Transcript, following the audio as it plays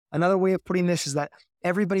Another way of putting this is that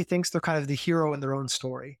everybody thinks they're kind of the hero in their own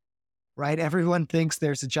story, right? Everyone thinks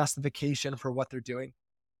there's a justification for what they're doing.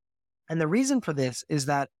 And the reason for this is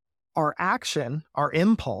that our action, our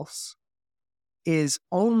impulse, is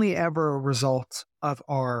only ever a result of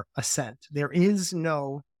our assent. There is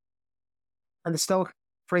no, and the Stoic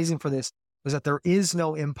phrasing for this was that there is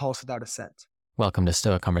no impulse without assent. Welcome to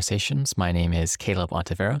Stoic Conversations. My name is Caleb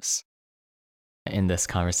Ontiveros. In this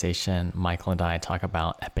conversation, Michael and I talk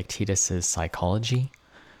about Epictetus's psychology.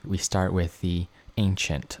 We start with the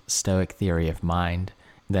ancient Stoic theory of mind,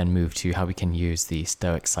 then move to how we can use the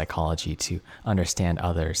Stoic psychology to understand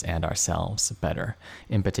others and ourselves better.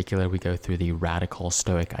 In particular, we go through the radical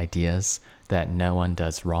Stoic ideas that no one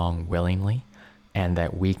does wrong willingly, and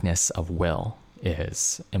that weakness of will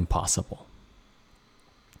is impossible.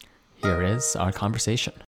 Here is our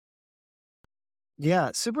conversation.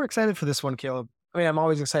 Yeah, super excited for this one, Caleb. I mean, I'm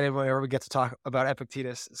always excited whenever we get to talk about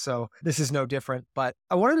Epictetus, so this is no different. But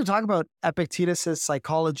I wanted to talk about Epictetus's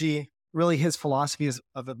psychology, really his philosophies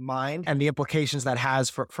of the mind and the implications that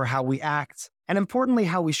has for how we act, and importantly,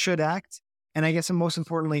 how we should act. And I guess, and most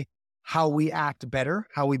importantly, how we act better,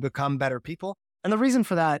 how we become better people. And the reason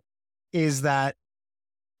for that is that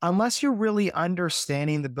unless you're really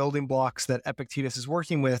understanding the building blocks that Epictetus is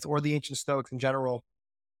working with, or the ancient Stoics in general,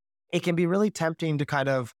 it can be really tempting to kind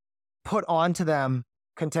of put onto them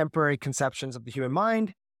contemporary conceptions of the human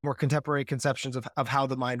mind, or contemporary conceptions of how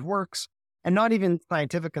the mind works, and not even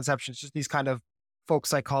scientific conceptions, just these kind of folk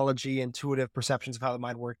psychology, intuitive perceptions of how the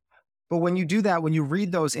mind works. But when you do that, when you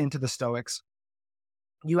read those into the Stoics,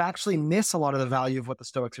 you actually miss a lot of the value of what the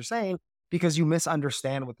Stoics are saying, because you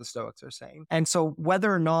misunderstand what the Stoics are saying. And so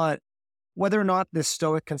whether or not this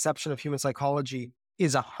Stoic conception of human psychology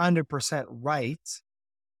is 100% right,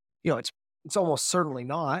 it's almost certainly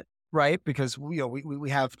not, right? Because we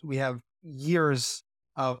have years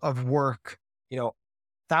of work,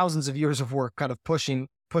 thousands of years of work kind of pushing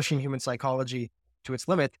human psychology to its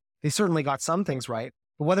limit. They certainly got some things right,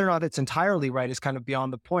 but whether or not it's entirely right is kind of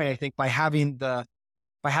beyond the point. I think by having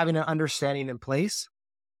an understanding in place,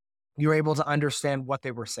 you're able to understand what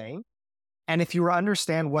they were saying. And if you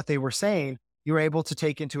understand what they were saying, you're able to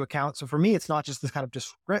take into account. So for me, it's not just this kind of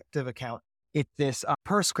descriptive account. It's this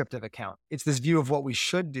prescriptive account. It's this view of what we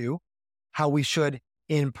should do, how we should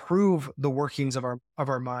improve the workings of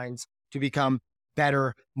our minds to become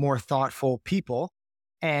better, more thoughtful people.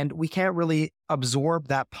 And we can't really absorb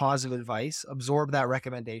that positive advice, absorb that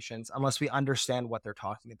recommendations, unless we understand what they're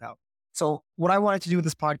talking about. So what I wanted to do with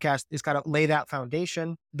this podcast is kind of lay that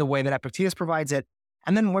foundation the way that Epictetus provides it.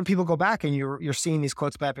 And then when people go back and you're seeing these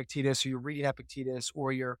quotes by Epictetus, or you're reading Epictetus,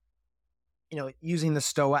 or you're using the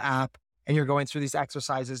Stoa app, and you're going through these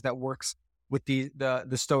exercises that works with the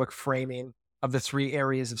Stoic framing of the 3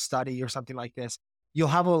 areas of study or something like this, you'll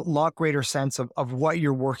have a lot greater sense of what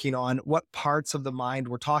you're working on, what parts of the mind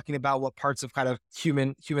we're talking about, what parts of kind of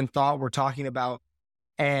human thought we're talking about.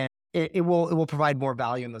 And it will provide more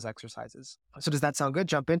value in those exercises. So does that sound good?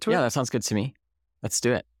 Jump into it? Yeah, that sounds good to me. Let's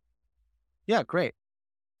do it. Yeah, great.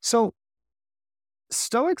 So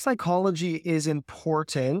Stoic psychology is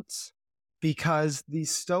important because the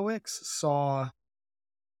Stoics saw,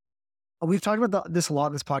 we've talked about this a lot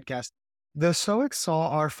in this podcast. The Stoics saw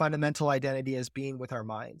our fundamental identity as being with our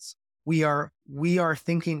minds. We are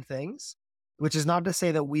thinking things, which is not to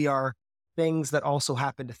say that we are things that also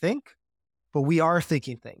happen to think, but we are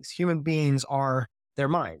thinking things. Human beings are their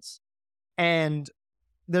minds. And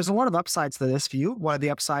there's a lot of upsides to this view. One of the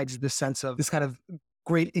upsides is this sense of this kind of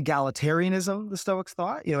great egalitarianism the Stoics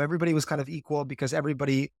thought. Everybody was kind of equal because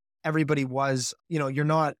everybody was, you're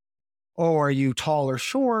not, are you tall or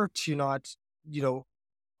short? You're not,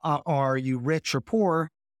 are you rich or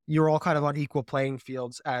poor? You're all kind of on equal playing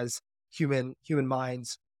fields as human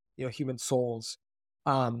minds, human souls.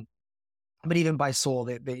 But even by soul,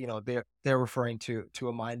 they're referring to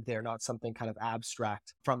a mind there, not something kind of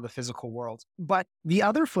abstract from the physical world. But the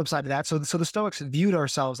other flip side of that, so the Stoics viewed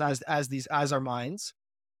ourselves as our minds.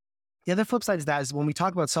 The other flip side of that is when we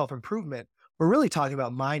talk about self-improvement, we're really talking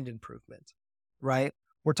about mind improvement, right?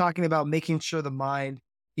 We're talking about making sure the mind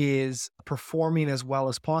is performing as well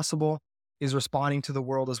as possible, is responding to the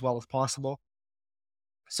world as well as possible.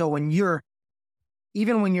 So when you're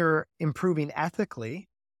improving ethically,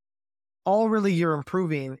 all really you're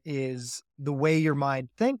improving is the way your mind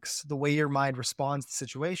thinks, the way your mind responds to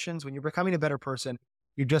situations. When you're becoming a better person,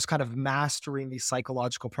 you're just kind of mastering these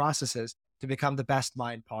psychological processes to become the best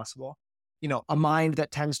mind possible. A mind that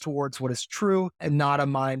tends towards what is true, and not a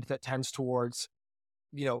mind that tends towards,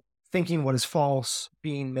 thinking what is false,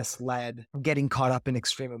 being misled, getting caught up in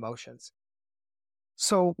extreme emotions.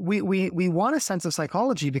 So we want a sense of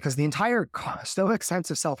psychology because the entire Stoic sense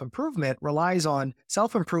of self-improvement relies on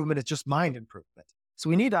self-improvement is just mind improvement. So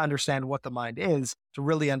we need to understand what the mind is to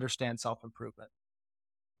really understand self-improvement.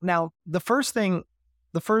 Now, the first,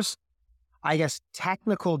 I guess,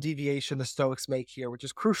 technical deviation the Stoics make here, which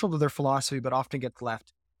is crucial to their philosophy but often gets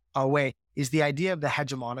left away, is the idea of the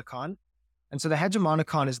hegemonikon. And so the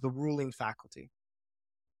hegemonikon is the ruling faculty.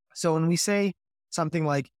 So when we say something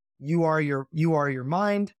like you are your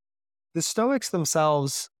mind, the Stoics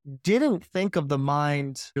themselves didn't think of the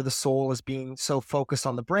mind or the soul as being so focused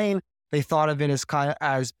on the brain. They thought of it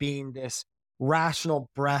as being this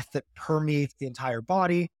rational breath that permeates the entire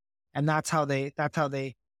body, and that's how they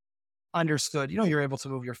understood. You're able to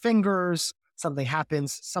move your fingers. Something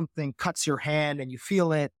happens, something cuts your hand, and you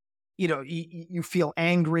feel it. You feel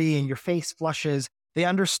angry, and your face flushes. They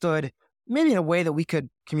understood, maybe in a way that we could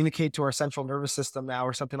communicate to our central nervous system now,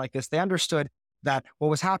 or something like this. They understood that what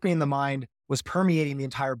was happening in the mind was permeating the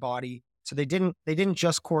entire body. So they didn't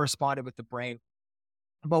just correspond it with the brain.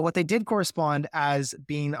 But what they did correspond as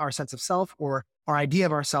being our sense of self, or our idea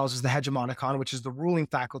of ourselves, is the hegemonikon, which is the ruling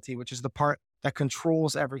faculty, which is the part that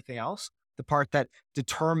controls everything else, the part that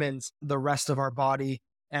determines the rest of our body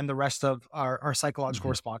and the rest of our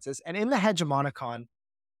psychological responses. And in the hegemonikon,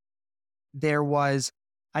 there was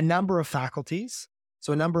a number of faculties,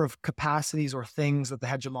 so a number of capacities or things that the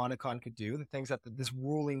hegemonikon could do, the things that this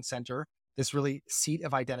ruling center, this really seat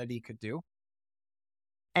of identity could do.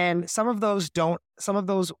 And some of those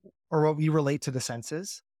are what we relate to the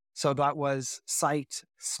senses. So that was sight,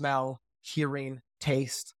 smell, hearing,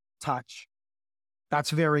 taste, touch.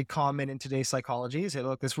 That's very common in today's psychology. Say,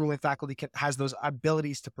 look, this ruling faculty has those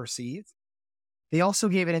abilities to perceive. They also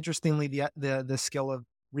gave it, interestingly, the skill of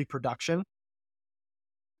reproduction.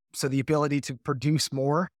 So the ability to produce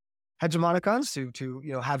more hegemonikons,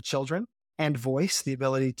 to have children, and voice, the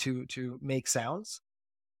ability to make sounds.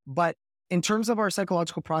 But in terms of our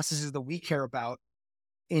psychological processes that we care about,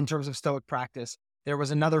 in terms of Stoic practice, there was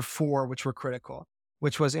another 4 which were critical,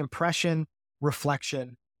 which was impression,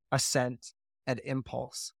 reflection, assent, and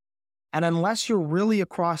impulse. And unless you're really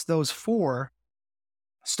across those 4,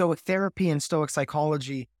 Stoic therapy and Stoic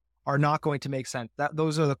psychology are not going to make sense.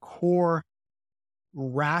 Those are the core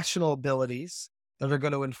rational abilities that are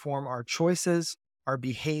going to inform our choices, our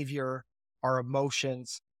behavior, our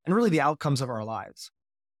emotions, and really the outcomes of our lives.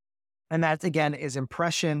 And that, again, is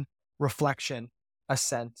impression, reflection,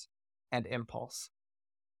 assent, and impulse.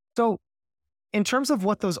 So in terms of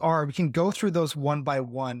what those are, we can go through those one by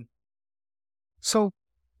one. So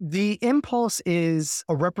the impulse is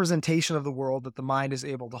a representation of the world that the mind is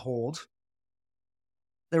able to hold.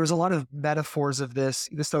 There was a lot of metaphors of this.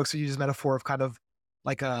 The Stoics use metaphor of kind of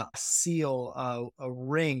like a seal, a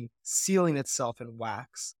ring sealing itself in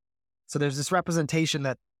wax. So there's this representation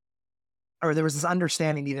there was this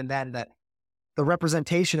understanding even then that the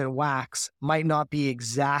representation in wax might not be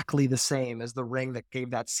exactly the same as the ring that gave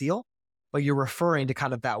that seal, but you're referring to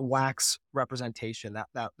kind of that wax representation,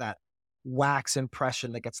 that wax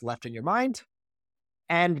impression that gets left in your mind.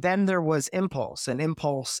 And then there was impulse. And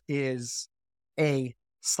impulse is a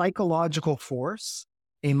psychological force,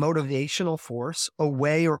 a motivational force,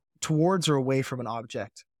 away or towards or away from an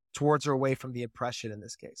object, towards or away from the impression in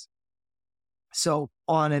this case. So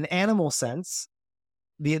on an animal sense,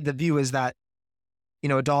 the view is that,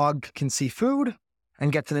 a dog can see food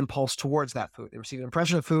and gets an impulse towards that food. They receive an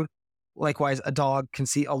impression of food. Likewise, a dog can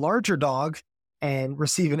see a larger dog and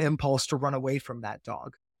receive an impulse to run away from that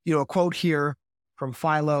dog. A quote here from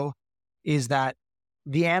Philo is that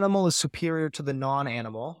the animal is superior to the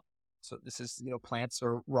non-animal. So this is, plants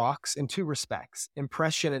or rocks in 2 respects,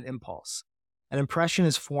 impression and impulse. An impression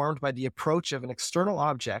is formed by the approach of an external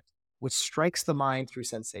object which strikes the mind through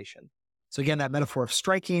sensation. So again, that metaphor of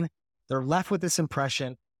striking, they're left with this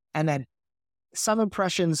impression, and then some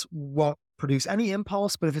impressions won't produce any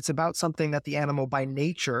impulse, but if it's about something that the animal by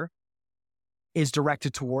nature is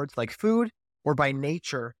directed towards, like food, or by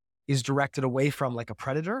nature is directed away from, like a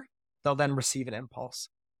predator, they'll then receive an impulse.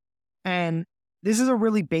 And this is a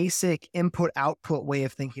really basic input-output way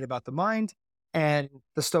of thinking about the mind. And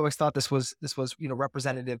the Stoics thought this was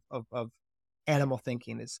representative of animal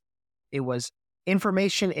thinking. It was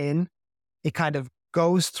information in, it kind of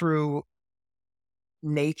goes through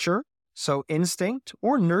nature, so instinct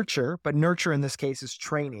or nurture, but nurture in this case is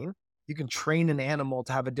training. You can train an animal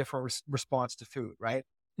to have a different response to food, right?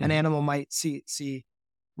 Mm-hmm. An animal might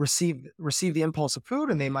receive the impulse of food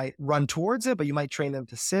and they might run towards it, but you might train them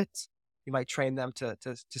to sit. You might train them to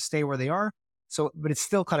stay where they are. So, but it's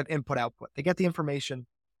still kind of input output. They get the information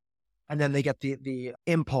and then they get the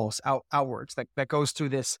impulse outwards that goes through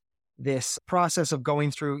this this process of going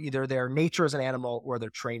through either their nature as an animal or their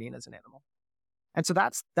training as an animal. And so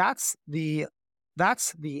that's the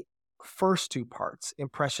first two parts,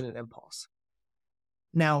 impression and impulse.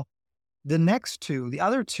 Now, the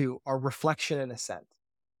other two are reflection and assent.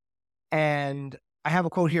 And I have a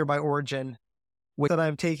quote here by Origen that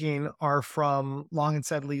I'm taking are from Long and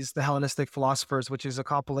Sedley's The Hellenistic Philosophers, which is a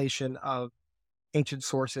compilation of ancient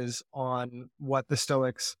sources on what the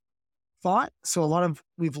Stoics thought. So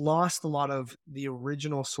we've lost a lot of the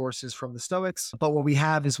original sources from the Stoics, but what we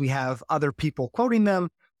have other people quoting them,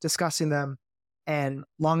 discussing them. And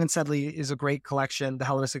Long and Sedley is a great collection. The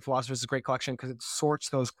Hellenistic Philosophers is a great collection because it sorts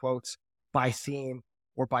those quotes by theme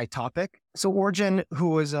or by topic. So Origen, who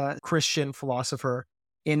was a Christian philosopher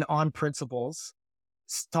in On Principles,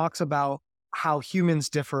 talks about how humans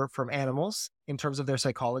differ from animals in terms of their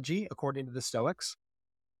psychology, according to the Stoics.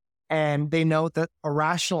 And they note that a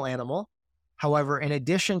rational animal, however, in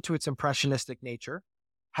addition to its impressionistic nature,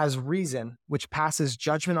 has reason, which passes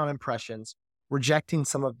judgment on impressions, rejecting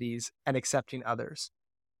some of these and accepting others.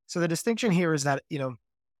 So the distinction here is that,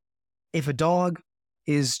 if a dog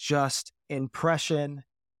is just impression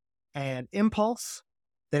and impulse,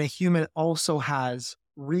 then a human also has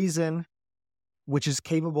reason, which is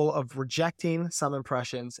capable of rejecting some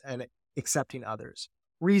impressions and accepting others.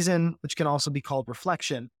 Reason, which can also be called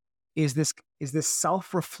reflection, is this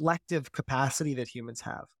self-reflective capacity that humans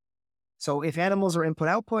have. So if animals are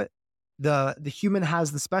input-output, the human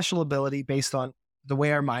has the special ability, based on the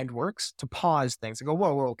way our mind works, to pause things and go,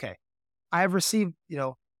 whoa, we're okay. I have received,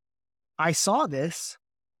 I saw this.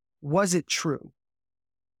 Was it true?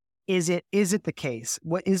 Is it the case?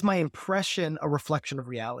 What is my impression a reflection of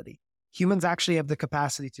reality? Humans actually have the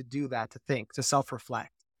capacity to do that, to think, to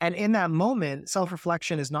self-reflect. And in that moment,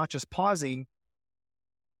 self-reflection is not just pausing,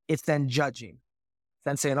 it's then judging. It's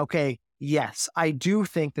then saying, okay, yes, I do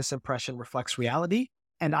think this impression reflects reality,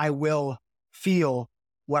 and I will feel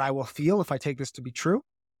what I will feel if I take this to be true.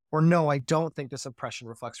 Or no, I don't think this impression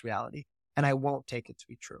reflects reality, and I won't take it to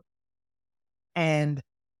be true. And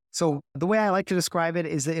so the way I like to describe it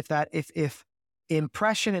is that if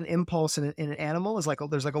impression and impulse in an animal is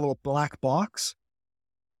there's like a little black box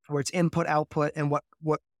where it's input, output, and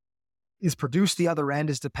what is produced the other end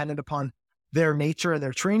is dependent upon their nature and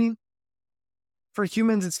their training. For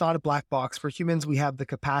humans, it's not a black box. For humans, we have the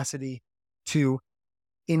capacity to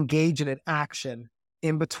engage in an action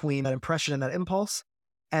in between that impression and that impulse.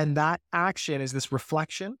 And that action is this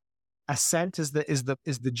reflection. Assent is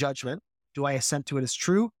the judgment. Do I assent to it as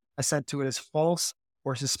true, assent to it as false,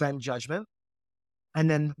 or suspend judgment? And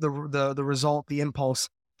then the result, the impulse,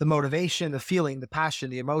 the motivation, the feeling, the passion,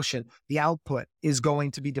 the emotion, the output is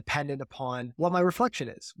going to be dependent upon what my reflection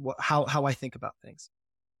is, how I think about things.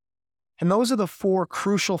 And those are the four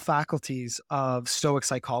crucial faculties of Stoic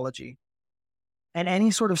psychology. And any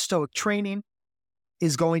sort of Stoic training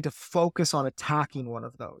is going to focus on attacking one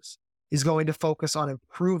of those, is going to focus on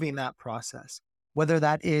improving that process, whether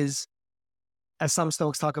that is, as some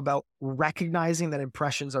Stoics talk about, recognizing that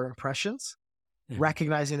impressions are impressions,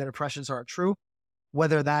 recognizing that impressions aren't true,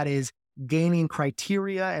 whether that is gaining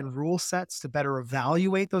criteria and rule sets to better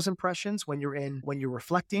evaluate those impressions when you're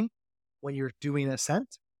reflecting, when you're doing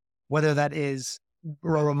assent, whether that is a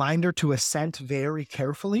reminder to assent very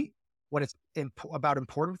carefully when it's about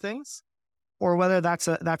important things, or whether that's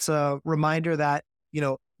a reminder that,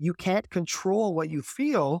 you can't control what you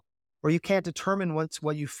feel, or you can't determine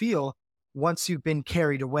what you feel once you've been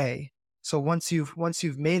carried away. So once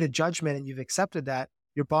you've made a judgment and you've accepted that,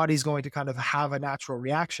 your body's going to kind of have a natural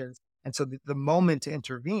reaction. And so the moment to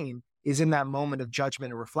intervene is in that moment of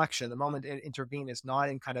judgment and reflection. The moment to intervene is not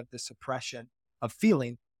in kind of the suppression of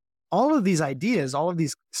feeling. All of these ideas, all of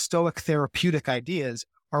these Stoic therapeutic ideas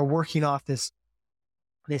are working off this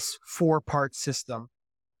 4-part system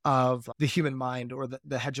of the human mind, or the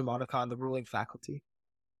hegemonicon, the ruling faculty.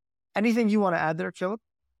 Anything you want to add there, Philip?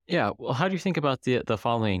 Yeah. Well, how do you think about the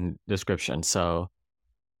following description? So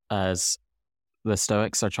as the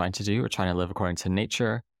Stoics are trying to do, we're trying to live according to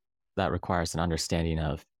nature. That requires an understanding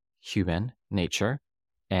of human nature.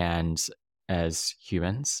 And as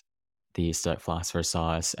humans, the Stoic philosophers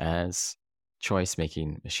saw us as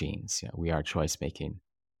choice-making machines. We are choice-making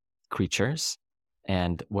creatures.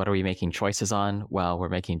 And what are we making choices on? Well, we're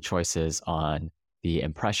making choices on the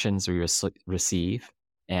impressions we receive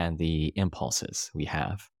and the impulses we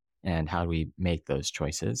have. And how do we make those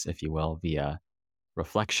choices, if you will, via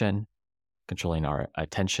reflection, controlling our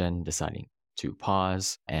attention, deciding to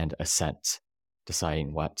pause, and assent,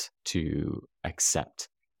 deciding what to accept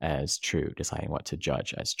as true, deciding what to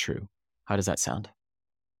judge as true. How does that sound?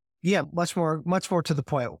 Yeah, much more to the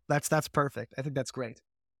point. That's perfect. I think that's great.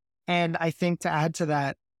 And I think to add to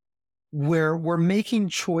that, we're making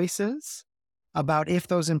choices about if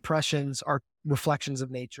those impressions are reflections of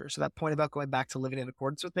nature. So that point about going back to living in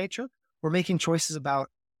accordance with nature, we're making choices about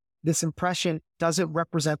this impression, does it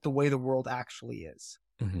represent the way the world actually is?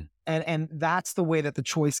 Mm-hmm. And that's the way that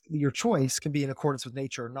your choice can be in accordance with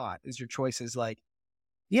nature or not, is your choice is like,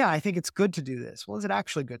 yeah, I think it's good to do this. Well, is it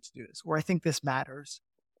actually good to do this? Or I think this matters.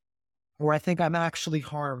 Or I think I'm actually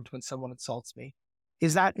harmed when someone insults me.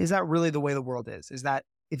 Is that really the way the world is? Is that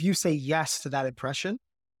if you say yes to that impression,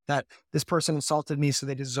 that this person insulted me, so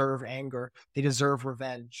they deserve anger, they deserve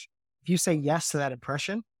revenge. If you say yes to that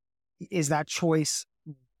impression, is that choice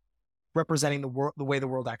representing the way the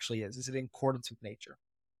world actually is? Is it in accordance with nature?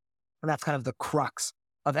 And that's kind of the crux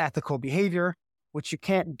of ethical behavior, which you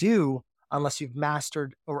can't do unless you've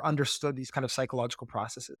mastered or understood these kind of psychological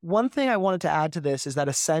processes. One thing I wanted to add to this is that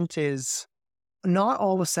assent is not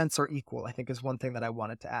all assents are equal, I think is one thing that I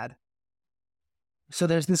wanted to add. So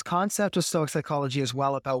there's this concept of Stoic psychology as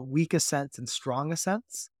well about weak assents and strong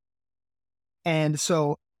assents. And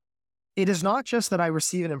so it is not just that I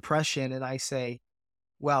receive an impression and I say,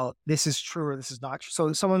 well, this is true or this is not true.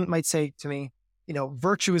 So someone might say to me,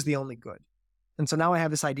 virtue is the only good. And so now I have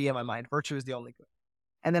this idea in my mind, virtue is the only good.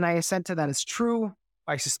 And then I assent to that as true.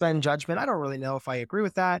 I suspend judgment. I don't really know if I agree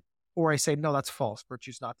with that. Or I say, no, that's false.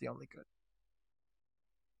 Virtue is not the only good.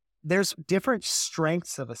 There's different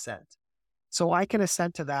strengths of assent. So I can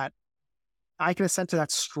assent to that. I can assent to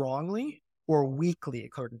that strongly or weakly,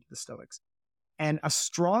 according to the Stoics. And a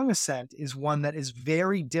strong assent is one that is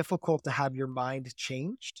very difficult to have your mind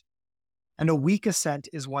changed. And a weak assent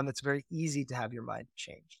is one that's very easy to have your mind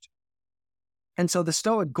changed. And so the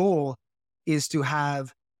Stoic goal is to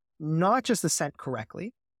have not just assent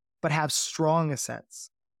correctly, but have strong assents.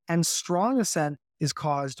 And strong assent is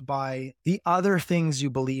caused by the other things you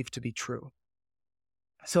believe to be true.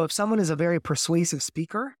 So if someone is a very persuasive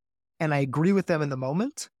speaker and I agree with them in the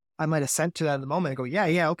moment, I might assent to that in the moment and go,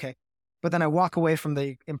 yeah, okay. But then I walk away from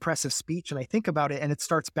the impressive speech and I think about it and it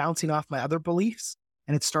starts bouncing off my other beliefs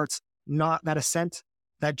and it starts not that assent,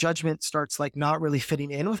 that judgment starts like not really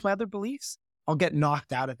fitting in with my other beliefs. I'll get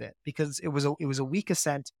knocked out of it because it was a weak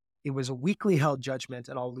assent. It was a weakly held judgment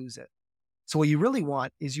and I'll lose it. So what you really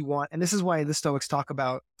want is and this is why the Stoics talk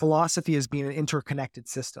about philosophy as being an interconnected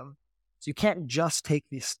system. So you can't just take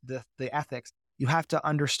the ethics. You have to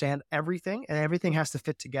understand everything and everything has to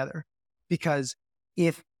fit together. Because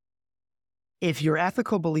if your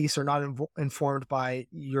ethical beliefs are not informed by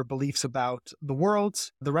your beliefs about the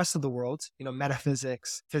world, the rest of the world,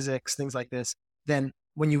 metaphysics, physics, things like this, then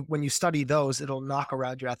when you study those, it'll knock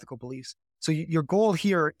around your ethical beliefs. So your goal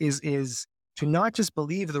here is to not just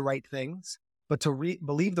believe the right things, but to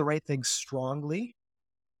believe the right things strongly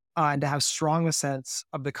and to have strong assents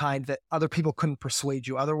of the kind that other people couldn't persuade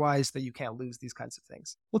you otherwise, that you can't lose these kinds of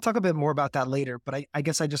things. We'll talk a bit more about that later, but I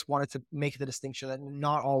guess I just wanted to make the distinction that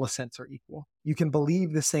not all assents are equal. You can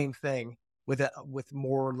believe the same thing with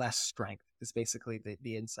more or less strength is basically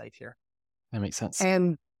the insight here. That makes sense.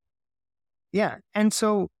 And yeah. And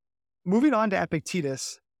so moving on to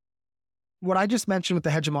Epictetus, what I just mentioned with the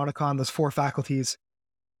hegemonicon, those four faculties,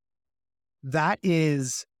 that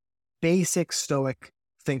is basic Stoic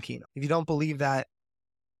thinking. If you don't believe that,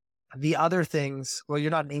 the other things, well,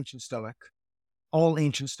 you're not an ancient Stoic. All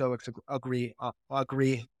ancient Stoics agree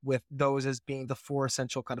with those as being the four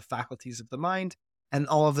essential kind of faculties of the mind, and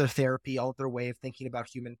all of their therapy, all of their way of thinking about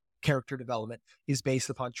human character development is based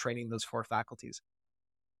upon training those four faculties.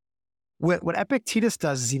 What Epictetus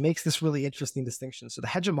does is he makes this really interesting distinction. So the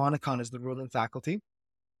hegemonicon is the ruling faculty,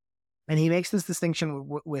 and he makes this distinction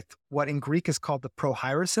with what in Greek is called the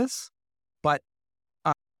prohairesis, but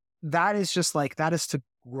that is to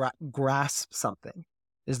grasp something,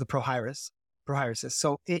 is the prohairesis.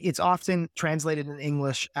 So it's often translated in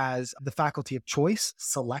English as the faculty of choice,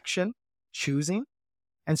 selection, choosing.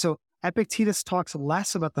 And so Epictetus talks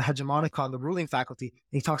less about the hegemonicon, the ruling faculty,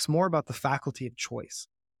 and he talks more about the faculty of choice.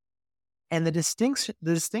 And the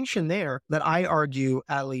distinction there that I argue,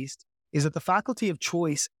 at least, is that the faculty of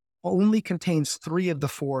choice only contains three of the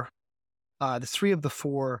four kind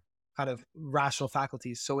of rational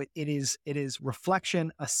faculties. So it is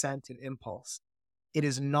reflection, assent, and impulse. It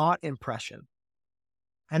is not impression.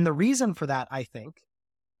 And the reason for that, I think,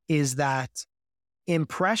 is that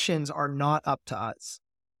impressions are not up to us.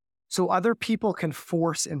 So other people can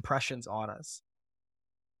force impressions on us.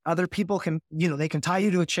 Other people can, they can tie you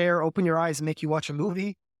to a chair, open your eyes and make you watch a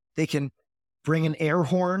movie. They can bring an air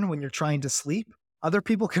horn when you're trying to sleep. Other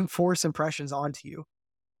people can force impressions onto you.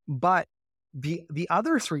 But the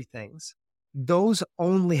other three things, those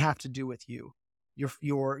only have to do with you.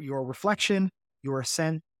 Your reflection, your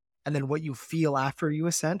assent, and then what you feel after you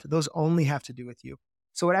assent, those only have to do with you.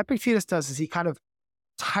 So what Epictetus does is he kind of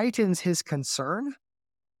tightens his concern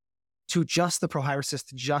to just the prohairesis,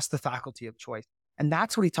 to just the faculty of choice. And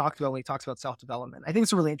that's what he talked about when he talks about self-development. I think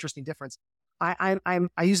it's a really interesting difference. I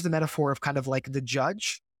use the metaphor of kind of like the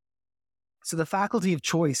judge. So the faculty of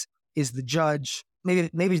choice is the judge.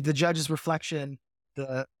 Maybe the judge's reflection,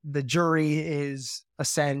 the jury is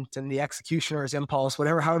assent, and the executioner is impulse,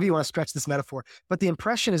 however you want to stretch this metaphor. But the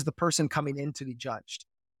impression is the person coming in to be judged.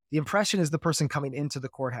 The impression is the person coming into the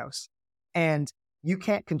courthouse. And you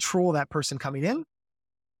can't control that person coming in,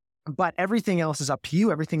 but everything else is up to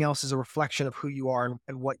you. Everything else is a reflection of who you are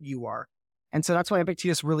and what you are. And so that's why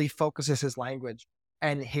Epictetus really focuses his language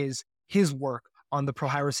and his work on the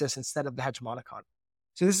prohairesis instead of the hegemonikon.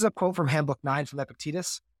 So this is a quote from Handbook 9 from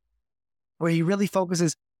Epictetus, where he really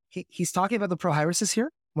focuses, he's talking about the prohairesis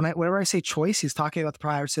here. Whenever I say choice, he's talking about the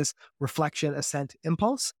prohairesis, reflection, assent,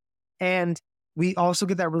 impulse. And we also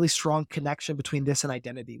get that really strong connection between this and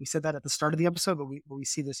identity. We said that at the start of the episode, but we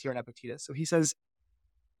see this here in Epictetus. So he says,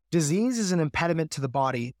 disease is an impediment to the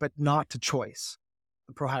body, but not to choice,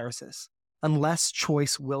 the prohairesis, unless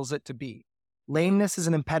choice wills it to be. Lameness is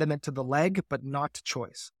an impediment to the leg, but not to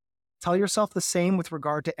choice. Tell yourself the same with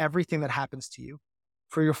regard to everything that happens to you,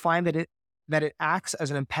 for you'll find that it acts as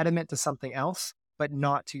an impediment to something else, but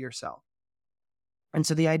not to yourself. And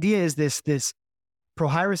so the idea is this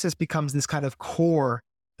prohairesis becomes this kind of core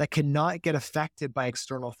that cannot get affected by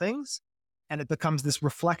external things, and it becomes this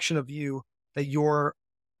reflection of you that your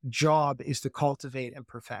job is to cultivate and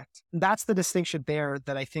perfect. And that's the distinction there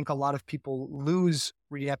that I think a lot of people lose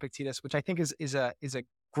reading Epictetus, which I think is a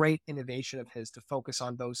great innovation of his to focus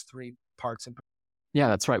on those three parts. Yeah,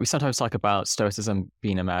 that's right. We sometimes talk about Stoicism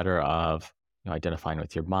being a matter of identifying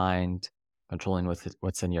with your mind, controlling with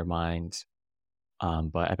what's in your mind.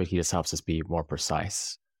 But Epictetus helps us be more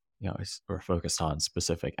precise. We're focused on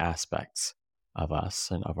specific aspects of us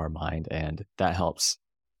and of our mind, and that helps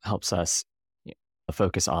us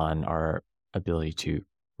focus on our ability to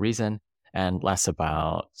reason and less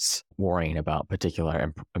about worrying about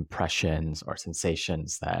particular impressions or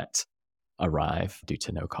sensations that arrive due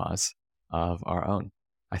to no cause of our own.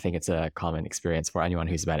 I think it's a common experience for anyone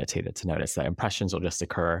who's meditated to notice that impressions will just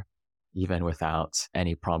occur even without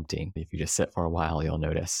any prompting. If you just sit for a while, you'll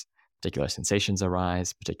notice particular sensations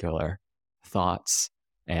arise, particular thoughts,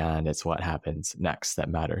 and it's what happens next that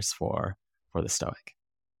matters for the Stoic.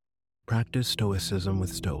 Practice Stoicism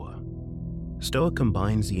with Stoa. Stoa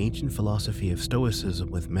combines the ancient philosophy of Stoicism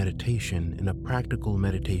with meditation in a practical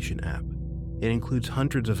meditation app. It includes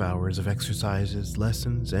hundreds of hours of exercises,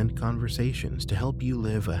 lessons, and conversations to help you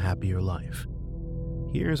live a happier life.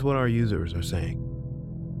 Here's what our users are saying.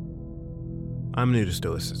 I'm new to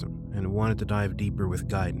Stoicism and wanted to dive deeper with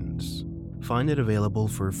guidance. Find it available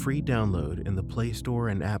for free download in the Play Store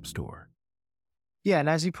and App Store. Yeah, and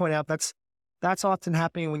as you point out, that's often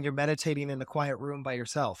happening when you're meditating in a quiet room by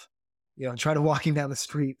yourself. Try to walking down the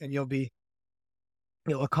street and you'll be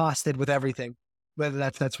accosted with everything, whether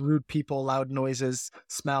that's rude people, loud noises,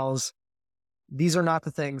 smells. These are not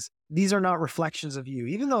the things. These are not reflections of you.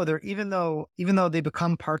 Even though they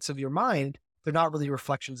become parts of your mind, they're not really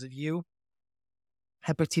reflections of you.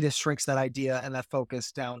 Epictetus shrinks that idea and that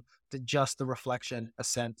focus down to just the reflection,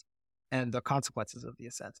 assent, and the consequences of the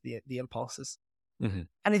assent, the impulses. Mm-hmm.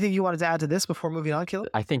 Anything you wanted to add to this before moving on, Caleb?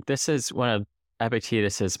 I think this is one of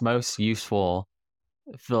Epictetus's most useful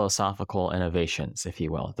philosophical innovations, if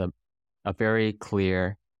you will. A very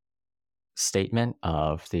clear statement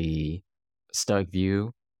of the Stoic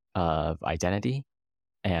view of identity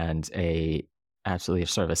and a absolutely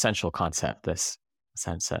sort of essential concept, this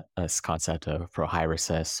concept of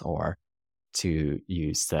prohairesis, or to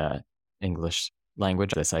use the English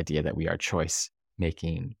language, this idea that we are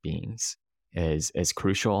choice-making beings is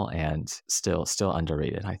crucial and still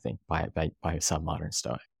underrated, I think, by some modern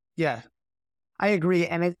Stoic. Yeah, I agree,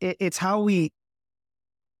 and it's how we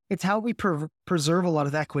preserve a lot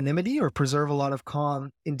of equanimity or preserve a lot of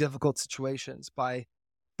calm in difficult situations by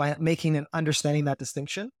making and understanding that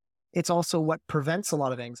distinction. It's also what prevents a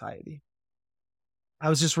lot of anxiety.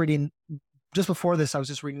 Just before this, I was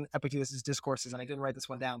just reading Epictetus' discourses, and I didn't write this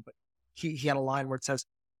one down, but he had a line where it says,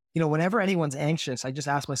 whenever anyone's anxious, I just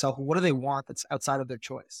ask myself, what do they want that's outside of their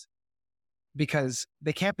choice? Because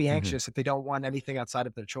they can't be anxious if they don't want anything outside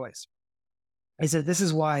of their choice. He said, this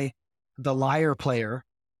is why the lyre player,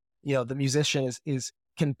 the musician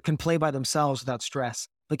can play by themselves without stress,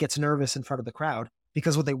 but gets nervous in front of the crowd,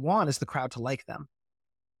 because what they want is the crowd to like them.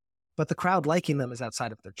 But the crowd liking them is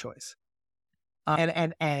outside of their choice.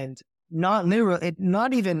 And not literal,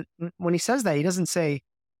 not even when he says that, he doesn't say,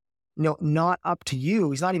 not up to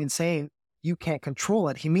you. He's not even saying you can't control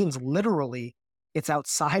it. He means literally it's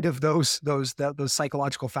outside of those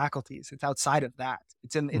psychological faculties. It's outside of that.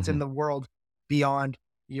 It's in the world beyond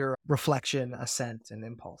your reflection, assent, and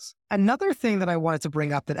impulse. Another thing that I wanted to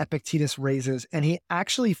bring up that Epictetus raises, and he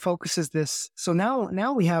actually focuses this. So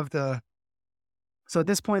now we have so at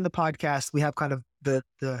this point in the podcast, we have kind of the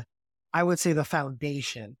I would say the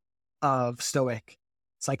foundation of Stoic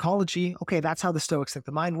psychology. Okay, that's how the Stoics think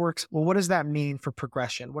the mind works. Well, what does that mean for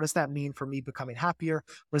progression? What does that mean for me becoming happier?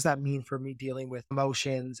 What does that mean for me dealing with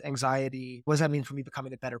emotions, anxiety? What does that mean for me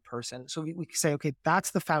becoming a better person? So we can say, okay,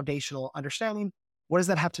 that's the foundational understanding. What does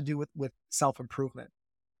that have to do with self-improvement?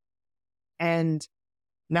 And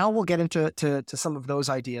now we'll get into some of those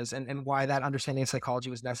ideas and why that understanding of psychology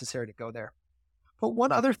was necessary to go there. But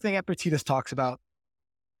one other thing Epictetus talks about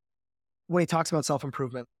when he talks about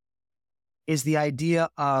self-improvement is the idea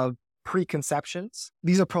of preconceptions.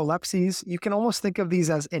 These are prolepses. You can almost think of these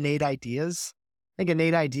as innate ideas. I think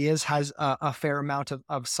innate ideas has a fair amount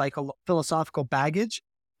of philosophical baggage,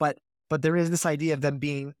 but there is this idea of them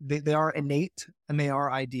being, they are innate and they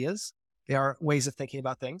are ideas. They are ways of thinking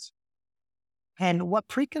about things. And what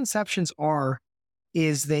preconceptions are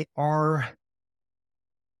is they are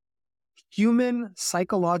human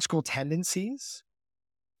psychological tendencies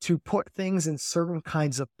to put things in certain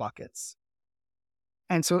kinds of buckets.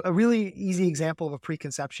 And so a really easy example of a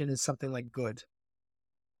preconception is something like good.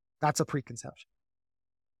 That's a preconception.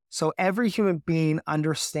 So every human being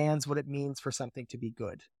understands what it means for something to be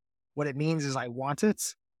good. What it means is I want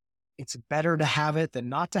it. It's better to have it than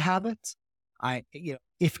not to have it.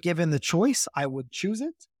 If given the choice, I would choose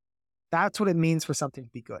it. That's what it means for something to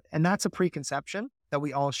be good. And that's a preconception that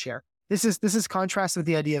we all share. This is contrasted with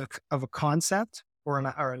the idea of a concept or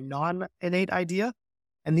a non-innate idea.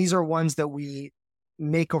 And these are ones that we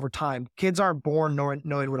make over time. Kids aren't born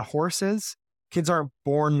knowing what a horse is. Kids aren't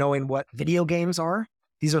born knowing what video games are.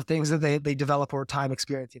 These are things that they develop over time,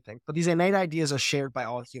 experiencing things. But these innate ideas are shared by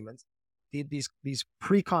all humans. These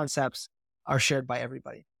preconcepts are shared by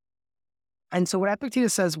everybody. And so what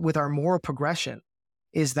Epictetus says with our moral progression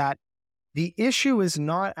is that the issue is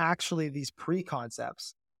not actually these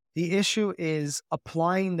preconcepts. The issue is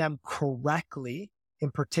applying them correctly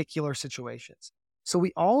in particular situations. So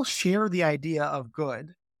we all share the idea of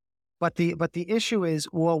good, but the issue is,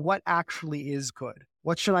 well, what actually is good?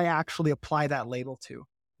 What should I actually apply that label to?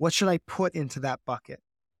 What should I put into that bucket?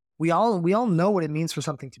 We all know what it means for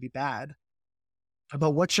something to be bad,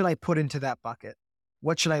 but what should I put into that bucket?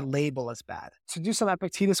 What should I label as bad? To do some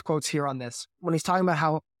Epictetus quotes here on this, when he's talking about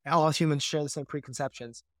how all humans share the same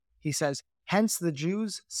preconceptions, he says, hence the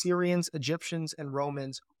Jews, Syrians, Egyptians, and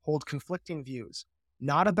Romans hold conflicting views,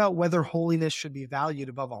 not about whether holiness should be valued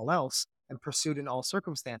above all else and pursued in all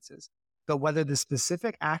circumstances, but whether the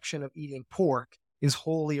specific action of eating pork is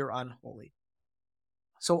holy or unholy.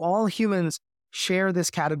 So all humans share this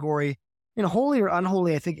category. Holy or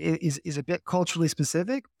unholy, I think, is a bit culturally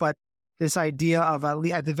specific, but this idea of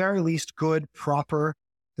at the very least good, proper,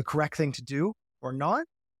 the correct thing to do or not.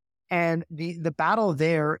 And the battle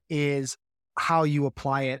there is how you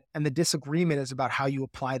apply it, and the disagreement is about how you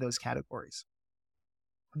apply those categories.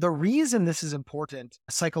 The reason this is important,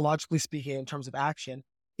 psychologically speaking, in terms of action,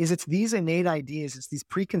 is it's these innate ideas, it's these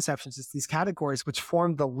preconceptions, it's these categories which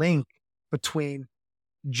form the link between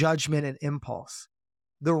judgment and impulse.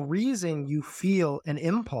 The reason you feel an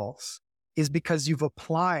impulse is because you've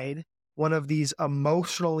applied one of these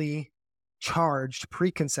emotionally charged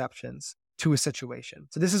preconceptions to a situation.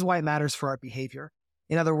 So this is why it matters for our behavior.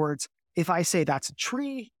 In other words, if I say that's a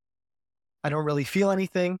tree, I don't really feel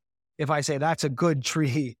anything. If I say that's a good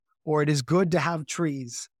tree, or it is good to have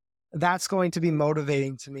trees, that's going to be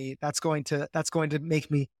motivating to me. That's going to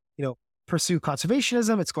make me, pursue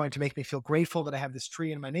conservationism. It's going to make me feel grateful that I have this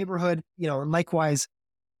tree in my neighborhood. And likewise,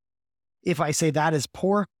 if I say that is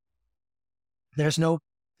poor,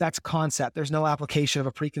 that's concept. There's no application of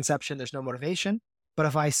a preconception. There's no motivation. But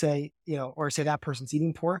if I say, or say that person's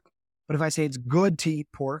eating pork, but if I say it's good to eat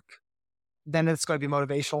pork, then it's going to be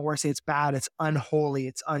motivational. Or I say it's bad, it's unholy,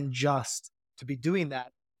 it's unjust to be doing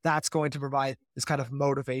that. That's going to provide this kind of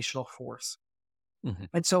motivational force. Mm-hmm.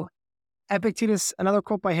 And so Epictetus, another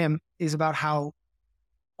quote by him, is about how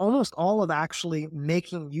almost all of actually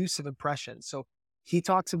making use of impressions. So he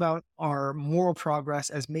talks about our moral progress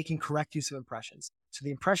as making correct use of impressions. So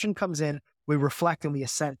the impression comes in, we reflect and we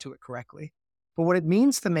assent to it correctly. But what it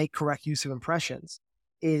means to make correct use of impressions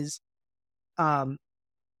is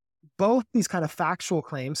both these kind of factual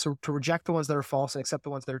claims, so to reject the ones that are false and accept the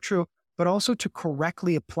ones that are true, but also to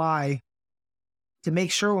correctly apply, to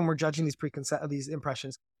make sure when we're judging these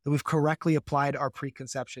impressions, that we've correctly applied our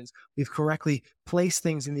preconceptions. We've correctly placed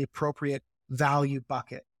things in the appropriate value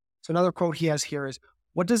bucket. So another quote he has here is,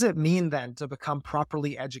 what does it mean then to become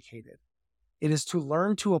properly educated? It is to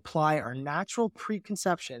learn to apply our natural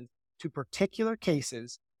preconceptions to particular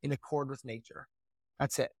cases in accord with nature.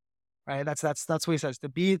 That's it, right? That's what he says. To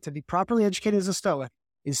be properly educated as a Stoic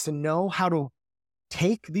is to know how to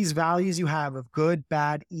take these values you have of good,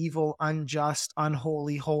 bad, evil, unjust,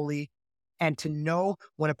 unholy, holy, and to know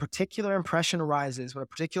when a particular impression arises, when a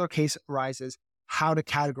particular case arises, how to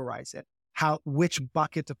categorize it, which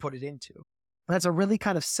bucket to put it into. And that's a really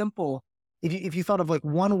kind of simple, if you thought of like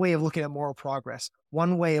one way of looking at moral progress,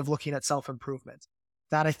 one way of looking at self-improvement,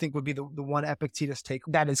 that I think would be the one Epictetus take.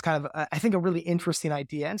 That is kind of, I think, a really interesting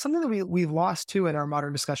idea and something that we've lost too in our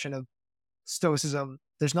modern discussion of Stoicism.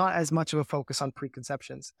 There's not as much of a focus on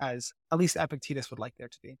preconceptions as at least Epictetus would like there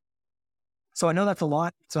to be. So I know that's a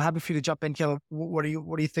lot. So happy for you to jump in, Caleb. What do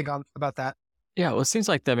you think about that? Yeah, well, it seems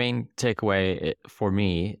like the main takeaway for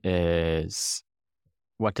me is,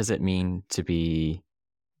 what does it mean to be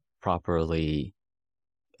properly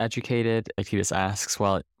educated? Epictetus asks,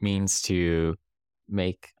 well, it means to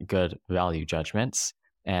make good value judgments.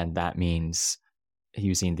 And that means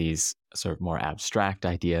using these sort of more abstract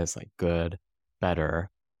ideas like good, better,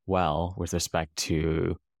 well, with respect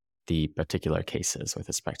to the particular cases, with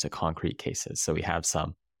respect to concrete cases. So we have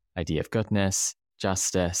some idea of goodness,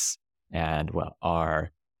 justice, and what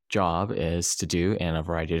our job is to do in a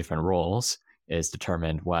variety of different roles is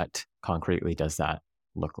determine what concretely does that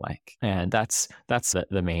look like. And that's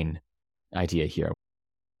the main idea here.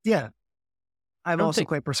 Yeah. I'm also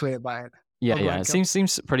quite persuaded by it. Yeah. It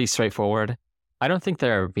seems pretty straightforward. I don't think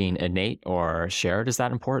they're being innate or shared is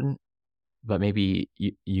that important, but maybe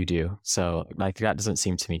you do. So like that doesn't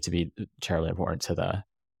seem to me to be terribly important to the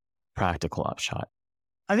practical upshot.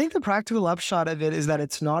 I think the practical upshot of it is that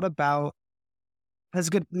it's not about, that's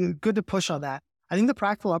good to push on that. I think the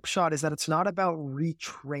practical upshot is that it's not about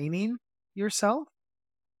retraining yourself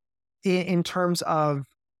in terms of,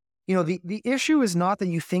 the issue is not that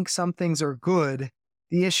you think some things are good.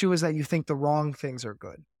 The issue is that you think the wrong things are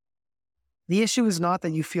good. The issue is not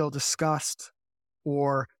that you feel disgust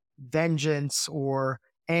or vengeance or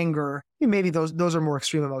anger. Maybe those are more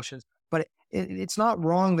extreme emotions, but it's not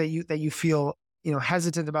wrong that you feel,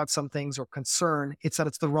 hesitant about some things or concern. It's that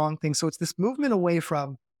it's the wrong thing. So it's this movement away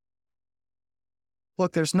from,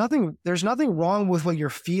 look, there's nothing wrong with what you're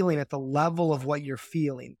feeling at the level of what you're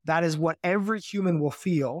feeling. That is what every human will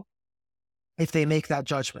feel if they make that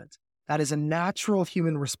judgment. That is a natural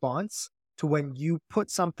human response to when you put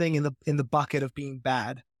something in the bucket of being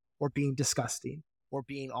bad or being disgusting or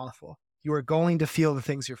being awful. You are going to feel the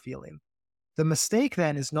things you're feeling. The mistake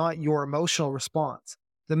then is not your emotional response.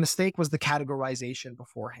 The mistake was the categorization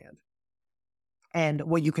beforehand. And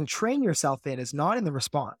what you can train yourself in is not in the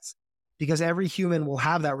response, because every human will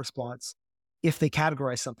have that response if they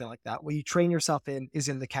categorize something like that. What you train yourself in is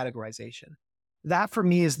in the categorization. That for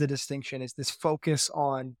me is the distinction, is this focus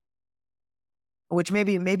on, which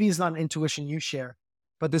maybe is not an intuition you share,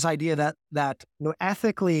 but this idea that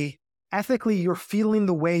ethically you're feeling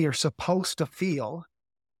the way you're supposed to feel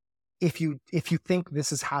if you think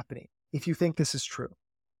this is happening, if you think this is true.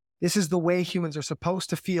 This is the way humans are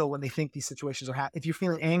supposed to feel when they think these situations are happening. If you're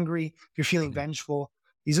feeling angry, if you're feeling vengeful,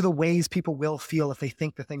 these are the ways people will feel if they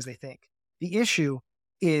think the things they think. The issue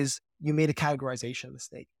is you made a categorization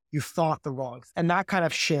mistake. You thought the wrong. And that kind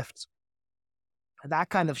of shift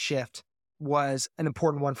was an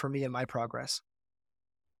important one for me in my progress.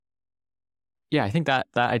 Yeah, I think that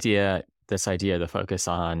idea, the focus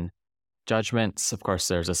on judgments, of course,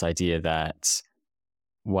 there's this idea that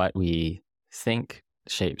what we think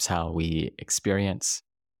shapes how we experience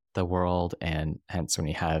the world. And hence, when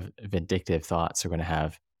we have vindictive thoughts, we're going to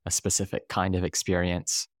have a specific kind of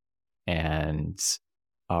experience. And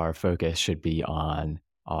our focus should be on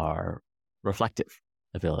our reflective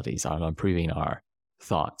abilities, on improving our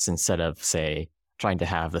thoughts, instead of, say, trying to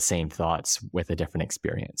have the same thoughts with a different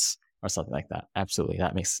experience or something like that. Absolutely.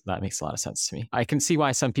 That makes a lot of sense to me. I can see why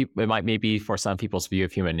it might maybe for some people's view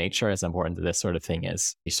of human nature, as important to this sort of thing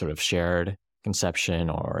is a sort of shared conception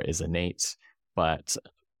or is innate. But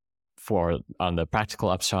on the practical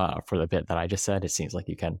upshot, for the bit that I just said, it seems like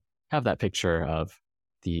you can have that picture of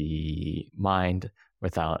the mind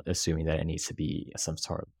without assuming that it needs to be some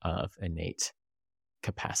sort of innate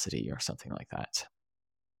capacity or something like that.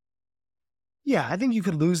 Yeah, I think you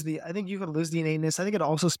could lose the innateness. I think it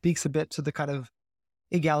also speaks a bit to the kind of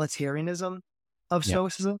egalitarianism of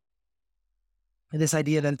Stoicism. And this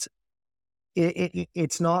idea that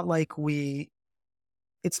it's not like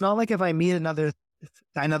if I meet another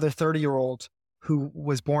 30-year-old who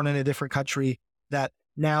was born in a different country, that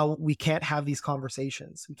now we can't have these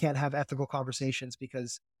conversations. We can't have ethical conversations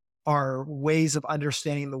because our ways of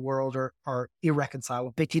understanding the world are irreconcilable.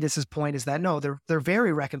 Epictetus's point is that no, they're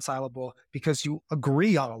very reconcilable because you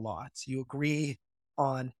agree on a lot. You agree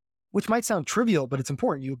on, which might sound trivial, but it's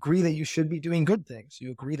important. You agree that you should be doing good things.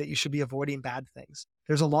 You agree that you should be avoiding bad things.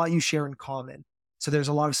 There's a lot you share in common. So there's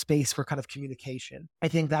a lot of space for kind of communication. I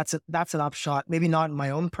think that's an upshot, maybe not in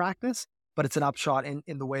my own practice, but it's an upshot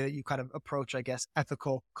in the way that you kind of approach, I guess,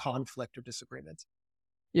 ethical conflict or disagreement.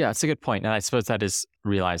 Yeah, it's a good point. And I suppose that is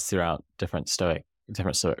realized throughout different Stoic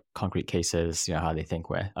concrete cases, how they think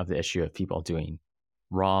of the issue of people doing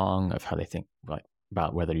wrong, of how they think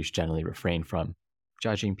about whether you should generally refrain from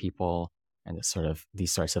judging people, and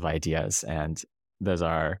these sorts of ideas. And those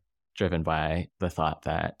are driven by the thought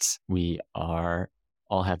that we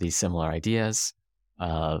all have these similar ideas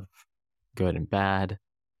of good and bad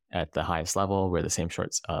at the highest level. We're the same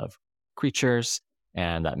sorts of creatures,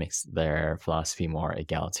 and that makes their philosophy more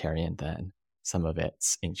egalitarian than some of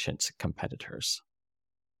its ancient competitors.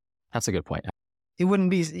 That's a good point. It wouldn't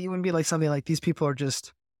be like something like, these people are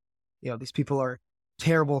just, these people are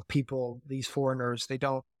terrible people, these foreigners. They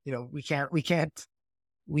don't, they're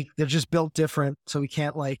just built different. So we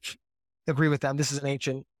can't agree with them. This is this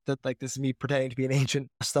is me pretending to be an ancient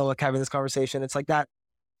Stoic having this conversation. It's like that.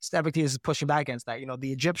 Epictetus is pushing back against that.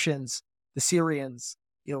 The Egyptians, the Syrians,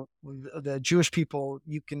 the Jewish people,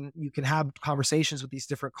 you can have conversations with these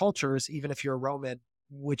different cultures, even if you're a Roman,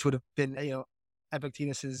 which would have been,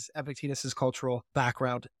 Epictetus's cultural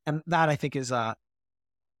background. And that, I think, is,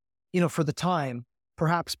 for the time,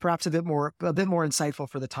 perhaps a bit more insightful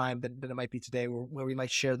for the time than it might be today, where we might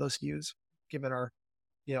share those views, given our,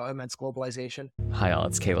 immense globalization. Hi all,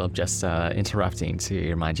 it's Caleb, just interrupting to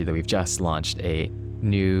remind you that we've just launched a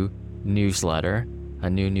new newsletter,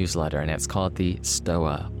 and it's called the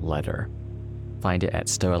Stoa Letter. Find it at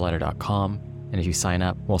stoaletter.com, and if you sign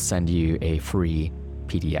up, we'll send you a free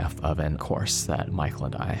PDF of a course that Michael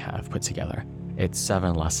and I have put together. It's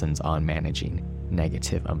 7 lessons on managing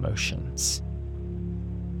negative emotions.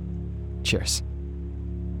 Cheers.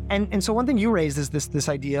 And so one thing you raised is this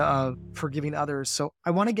idea of forgiving others. So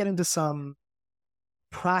I want to get into some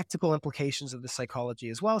practical implications of the psychology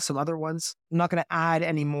as well, some other ones. I'm not going to add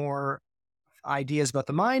any more ideas about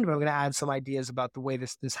the mind, but I'm going to add some ideas about the way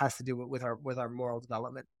this has to do with our moral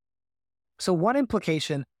development. So one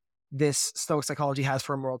implication this Stoic psychology has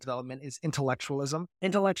for moral development is intellectualism.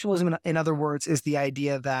 Intellectualism, in other words, is the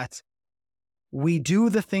idea that we do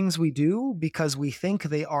the things we do because we think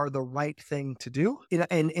they are the right thing to do.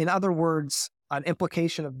 In other words, an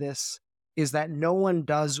implication of this is that no one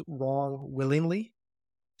does wrong willingly.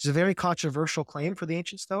 It's a very controversial claim for the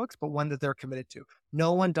ancient Stoics, but one that they're committed to.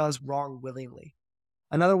 No one does wrong willingly.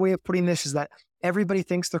 Another way of putting this is that everybody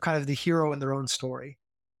thinks they're kind of the hero in their own story,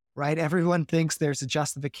 right? Everyone thinks there's a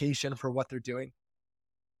justification for what they're doing.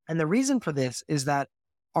 And the reason for this is that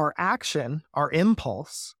our action, our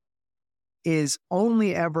impulse, is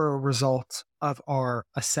only ever a result of our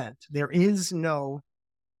assent. There is no,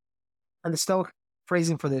 and the Stoic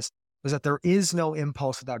phrasing for this was that there is no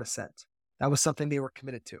impulse without assent. That was something they were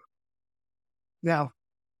committed to. Now,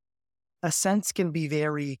 assents can be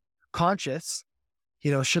very conscious.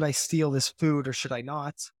 Should I steal this food or should I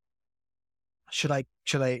not? Should I,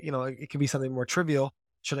 it can be something more trivial.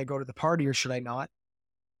 Should I go to the party or should I not?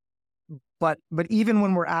 But even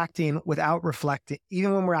when we're acting without reflecting,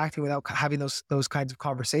 even when we're acting without having those kinds of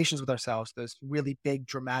conversations with ourselves, those really big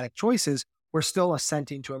dramatic choices, we're still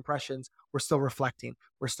assenting to impressions. We're still reflecting.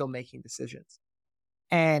 We're still making decisions.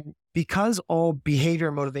 And because all behavior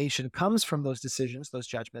and motivation comes from those decisions, those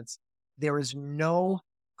judgments, there is no,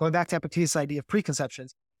 going back to Epictetus' idea of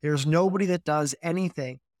preconceptions, there's nobody that does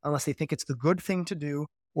anything unless they think it's the good thing to do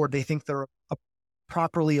or they think they're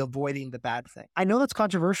properly avoiding the bad thing. I know that's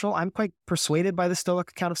controversial. I'm quite persuaded by the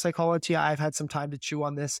Stoic account of psychology. I've had some time to chew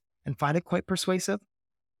on this and find it quite persuasive.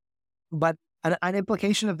 But an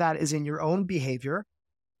implication of that is in your own behavior,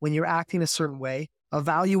 when you're acting a certain way,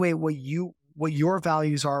 evaluate what your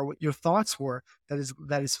values are, what your thoughts were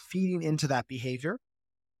that is feeding into that behavior.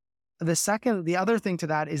 The other thing to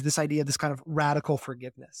that is this idea of this kind of radical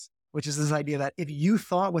forgiveness, which is this idea that if you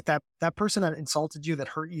thought with that person that insulted you, that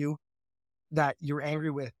hurt you, that you're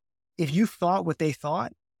angry with, if you thought what they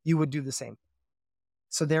thought, you would do the same.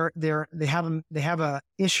 So they have a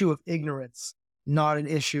issue of ignorance, not an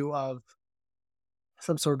issue of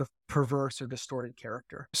some sort of perverse or distorted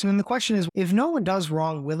character. So then the question is, if no one does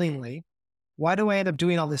wrong willingly, why do I end up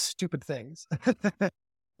doing all these stupid things?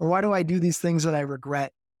 Or why do I do these things that I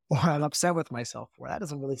regret or I'm upset with myself for? That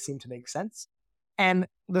doesn't really seem to make sense. And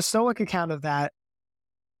the Stoic account of that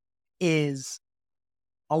is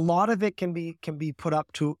a lot of it can be put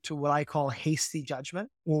up to what I call hasty judgment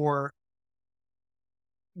or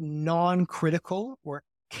non-critical or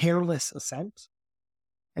careless assent.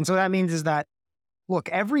 And so that means is that, look,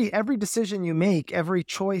 every decision you make, every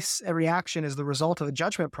choice, every action is the result of a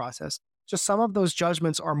judgment process. Just some of those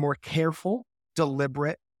judgments are more careful,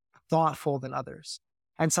 deliberate, thoughtful than others.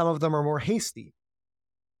 And some of them are more hasty,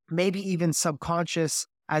 maybe even subconscious,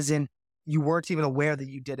 as in you weren't even aware that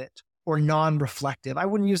you did it, or non-reflective. I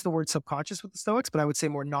wouldn't use the word subconscious with the Stoics, but I would say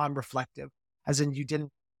more non-reflective, as in you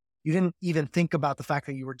didn't even think about the fact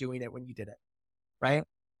that you were doing it when you did it, right?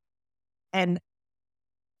 And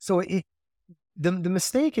so the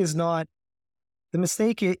mistake is not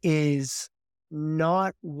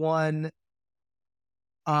one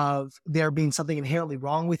of there being something inherently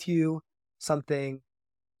wrong with you, something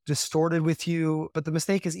distorted with you, but the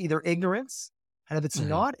mistake is either ignorance, and if it's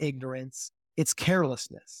not ignorance, it's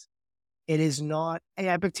carelessness. It is not.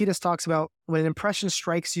 Epictetus talks about when an impression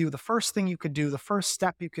strikes you, the first thing you could do, the first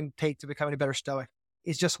step you can take to becoming a better Stoic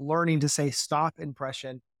is just learning to say, stop,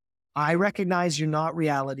 impression. I recognize you're not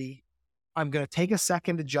reality. I'm going to take a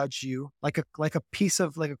second to judge you, like a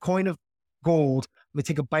coin of gold. I'm going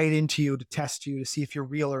to take a bite into you to test you to see if you're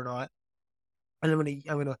real or not. And I'm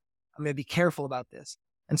going to be careful about this.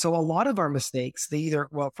 And so a lot of our mistakes,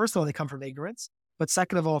 first of all, they come from ignorance, but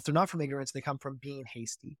second of all, if they're not from ignorance, they come from being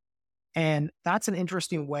hasty. And that's an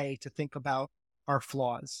interesting way to think about our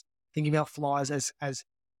flaws, thinking about flaws as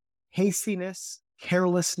hastiness,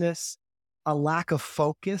 carelessness, a lack of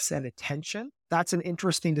focus and attention. That's an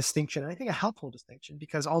interesting distinction, and I think a helpful distinction,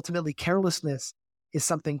 because ultimately carelessness is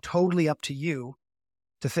something totally up to you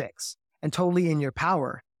to fix and totally in your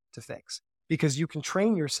power to fix, because you can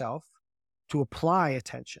train yourself to apply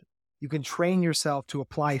attention. You can train yourself to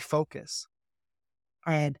apply focus.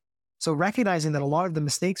 And so recognizing that a lot of the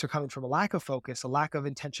mistakes are coming from a lack of focus, a lack of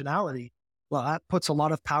intentionality, well, that puts a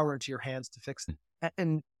lot of power into your hands to fix it.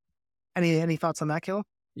 And any thoughts on that, Caleb?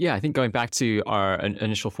 Yeah, I think going back to our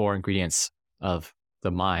initial 4 ingredients of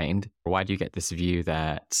the mind, why do you get this view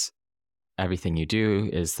that everything you do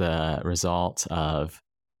is the result of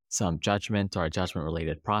some judgment or a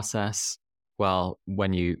judgment-related process? Well,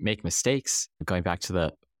 when you make mistakes, going back to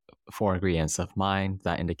the 4 ingredients of mind,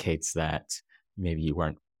 that indicates that maybe you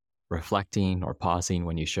weren't reflecting or pausing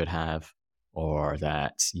when you should have, or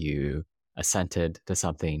that you assented to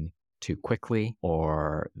something too quickly,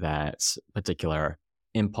 or that particular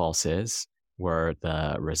impulses were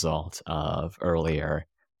the result of earlier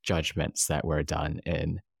judgments that were done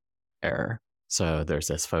in error. So there's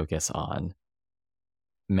this focus on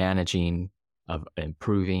managing, of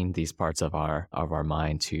improving these parts of our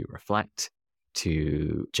mind to reflect,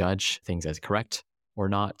 to judge things as correct or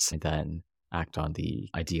not, and then act on the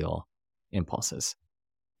ideal impulses.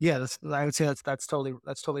 Yeah, I would say that's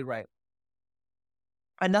totally right.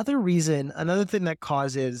 Another thing that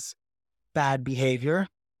causes bad behavior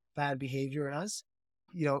in us,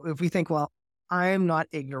 if we think, well, I am not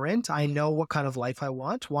ignorant, I know what kind of life I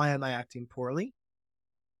want, why am I acting poorly?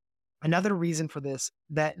 Another reason for this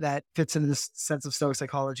that fits into this sense of Stoic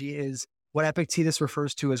psychology is what Epictetus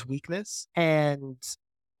refers to as weakness. And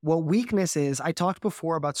what weakness is, I talked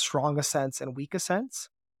before about strong assents and weak assents.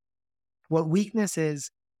 What weakness is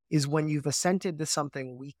when you've assented to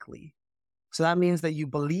something weakly. So that means that you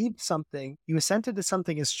believed something, you assented to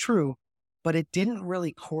something as true, but it didn't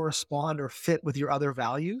really correspond or fit with your other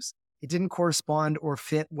values. It didn't correspond or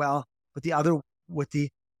fit well with the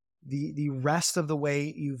rest of the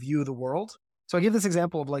way you view the world. So I give this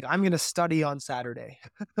example of I'm going to study on Saturday.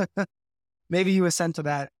 Maybe you assent to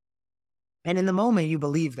that. And in the moment you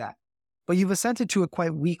believe that, but you've assented to it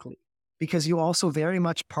quite weakly because you also very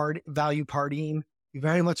much value partying. You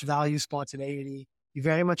very much value spontaneity. You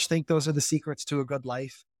very much think those are the secrets to a good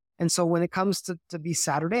life. And so when it comes to be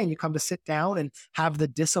Saturday and you come to sit down and have the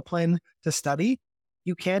discipline to study,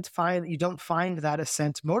 you don't find that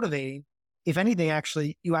assent motivating. If anything,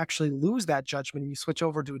 you actually lose that judgment and you switch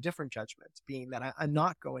over to a different judgment, being that I'm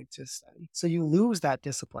not going to study. So you lose that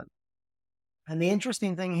discipline. And the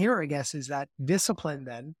interesting thing here, I guess, is that discipline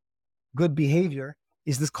then, good behavior,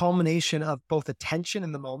 is this culmination of both attention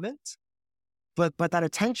in the moment, but that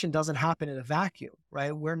attention doesn't happen in a vacuum,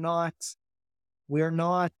 right? We're not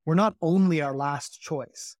only our last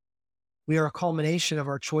choice. We are a culmination of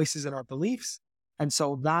our choices and our beliefs. And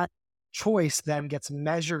so that choice then gets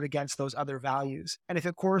measured against those other values. And if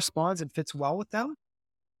it corresponds and fits well with them,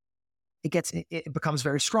 it becomes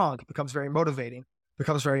very strong. It becomes very motivating,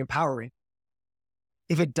 becomes very empowering.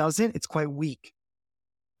 If it doesn't, it's quite weak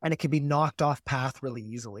and it can be knocked off path really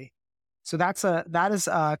easily. So that is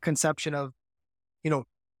a conception of,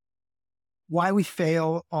 why we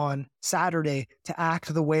fail on Saturday to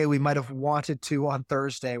act the way we might have wanted to on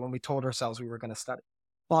Thursday when we told ourselves we were going to study.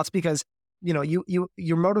 Well, it's because,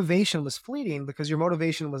 your motivation was fleeting because your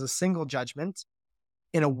motivation was a single judgment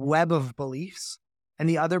in a web of beliefs, and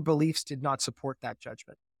the other beliefs did not support that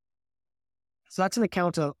judgment. So that's an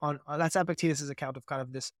account that's Epictetus' account of kind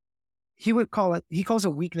of this. He calls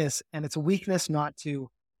it weakness, and it's a weakness not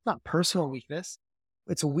personal weakness.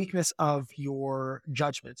 It's a weakness of your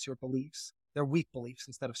judgments, your beliefs. They're weak beliefs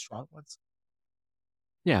instead of strong ones.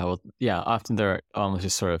 Yeah, well, yeah, often they're almost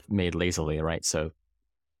just sort of made lazily, right? So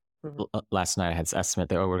last night I had this estimate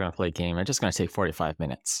that, we're going to play a game. I'm just going to take 45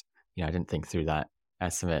 minutes. I didn't think through that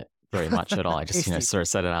estimate very much at all. I just, sort of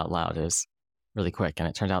said it out loud. It was really quick. And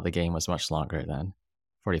it turned out the game was much longer than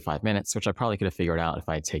 45 minutes, which I probably could have figured out if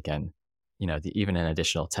I had taken, even an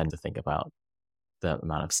additional 10 to think about the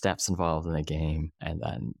amount of steps involved in the game. And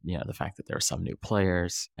then, the fact that there were some new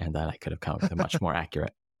players, and then I could have come up with a much more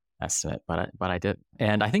accurate estimate, but I did.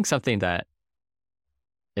 And I think something that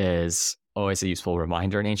is always a useful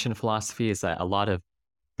reminder in ancient philosophy is that a lot of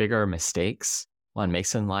bigger mistakes one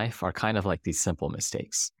makes in life are kind of like these simple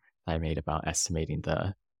mistakes that I made about estimating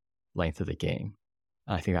the length of the game.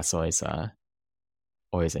 I think that's always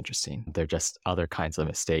interesting. They're just other kinds of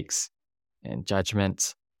mistakes in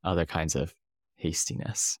judgment, other kinds of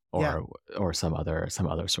hastiness, or some other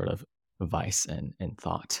sort of vice in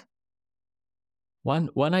thought.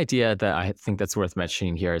 One idea that I think that's worth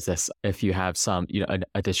mentioning here is this: if you have some,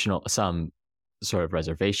 additional, some sort of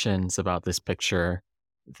reservations about this picture,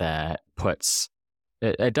 that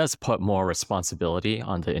it does put more responsibility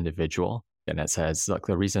on the individual. And it says, look,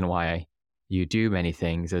 the reason why you do many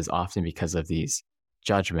things is often because of these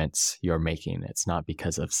judgments you're making. It's not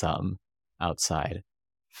because of some outside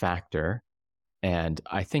factor. And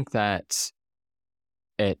I think that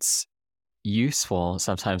it's useful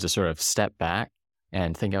sometimes to sort of step back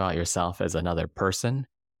and think about yourself as another person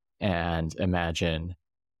and imagine,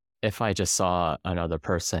 if I just saw another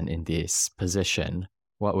person in this position,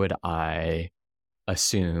 what would I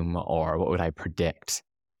assume, or what would I predict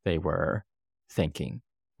they were thinking?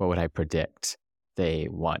 What would I predict they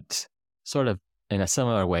want? Sort of in a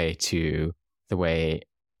similar way to the way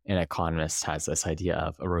an economist has this idea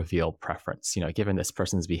of a revealed preference. Given this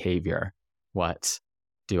person's behavior, what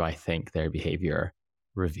do I think their behavior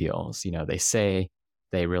reveals? They say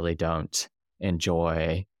they really don't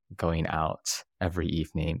enjoy going out every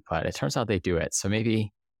evening, but it turns out they do it. So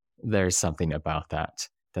maybe there's something about that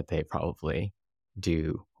they probably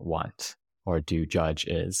do want or do judge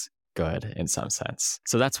is good in some sense.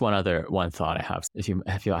 So that's one thought I have. If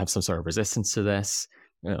you have some sort of resistance to this,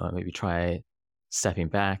 maybe try stepping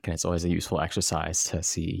back, and it's always a useful exercise to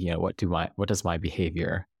see, what does my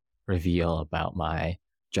behavior reveal about my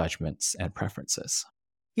judgments and preferences?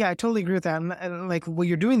 Yeah, I totally agree with that. And like what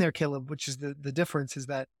you're doing there, Caleb, which is the difference, is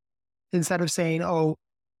that instead of saying,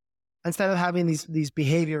 instead of having these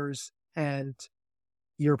behaviors and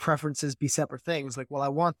your preferences be separate things, like, well, I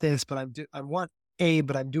want this, but I want A,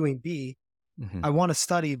 but I'm doing B. Mm-hmm. I want to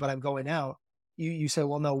study, but I'm going out. You say,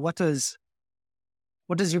 well, no, what does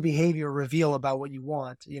your behavior reveal about what you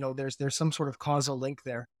want? There's some sort of causal link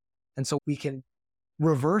there. And so we can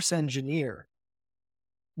reverse engineer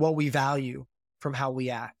what we value from how we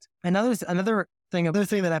act. Another thing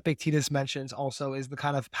that Epictetus mentions also is the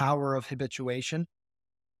kind of power of habituation.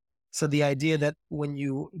 So the idea that when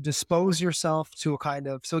you dispose yourself to a kind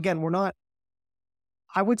of, so again,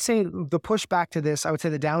 I would say the pushback to this, I would say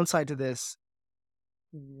the downside to this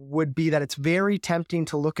would be that it's very tempting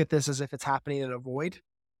to look at this as if it's happening in a void.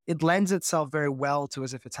 It lends itself very well to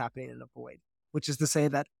as if it's happening in a void, which is to say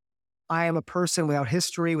that I am a person without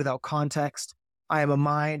history, without context. I am a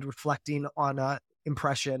mind reflecting on an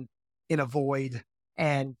impression in a void.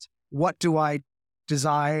 And what do I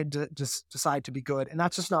decide to be good? And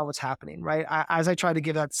that's just not what's happening, right? As I try to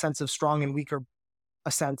give that sense of strong and weaker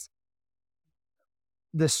a sense,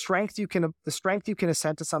 the strength you can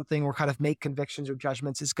assent to something or kind of make convictions or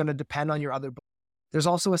judgments is going to depend on your other. There's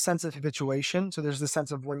also a sense of habituation. So there's the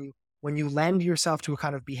sense of when you lend yourself to a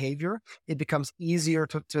kind of behavior, it becomes easier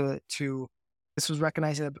to this was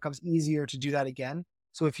recognizing that it becomes easier to do that again.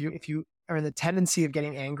 So if you are in the tendency of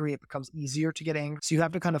getting angry, it becomes easier to get angry. So you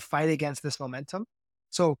have to kind of fight against this momentum.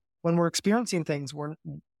 So when we're experiencing things,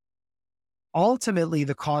 ultimately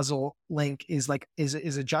the causal link is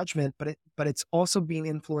a judgment, but it's also being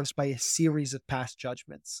influenced by a series of past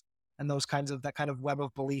judgments and that kind of web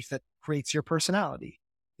of belief that creates your personality,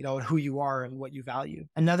 and who you are and what you value.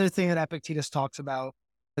 Another thing that Epictetus talks about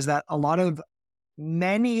is that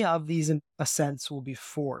many of these ascents will be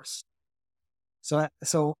forced. So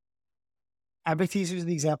Epictetus is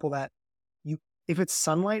the example that if it's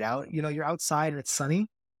sunlight out, you're outside and it's sunny,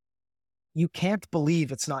 you can't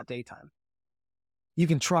believe it's not daytime. You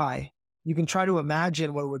can try. You can try to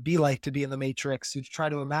imagine what it would be like to be in the Matrix. You try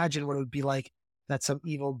to imagine what it would be like that some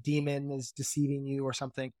evil demon is deceiving you or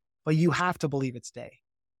something, but you have to believe it's day.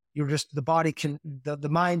 The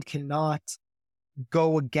mind cannot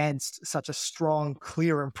go against such a strong,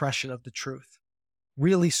 clear impression of the truth.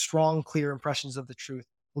 Really strong, clear impressions of the truth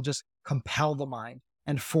will just compel the mind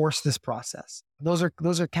and force this process. Those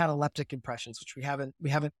are cataleptic impressions, which we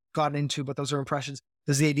haven't gotten into, but those are impressions.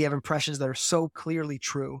 There's the idea of impressions that are so clearly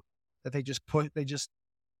true that they just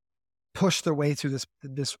push their way through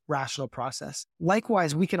this rational process.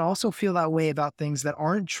 Likewise, we can also feel that way about things that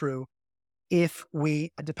aren't true if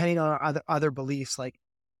we, depending on our other beliefs, like,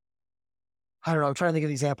 I don't know, I'm trying to think of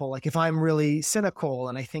an example. Like if I'm really cynical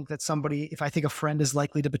and I think that if I think a friend is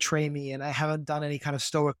likely to betray me and I haven't done any kind of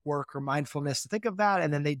Stoic work or mindfulness to think of that,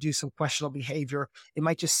 and then they do some questionable behavior, it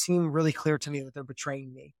might just seem really clear to me that they're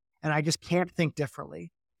betraying me. And I just can't think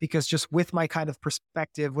differently because just with my kind of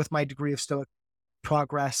perspective, with my degree of Stoic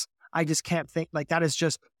progress, I just can't think like that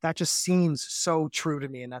just seems so true to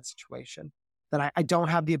me in that situation that I don't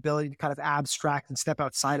have the ability to kind of abstract and step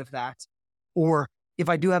outside of that. Or if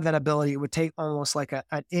I do have that ability, it would take almost like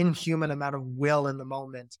an inhuman amount of will in the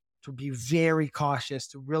moment to be very cautious,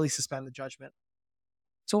 to really suspend the judgment.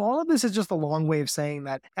 So all of this is just a long way of saying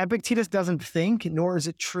that Epictetus doesn't think, nor is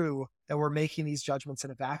it true that we're making these judgments in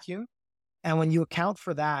a vacuum. And when you account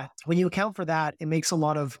for that, it makes a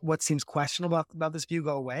lot of what seems questionable about this view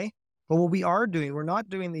go away. But what we are doing, we're not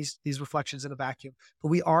doing these reflections in a vacuum, but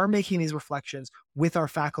we are making these reflections with our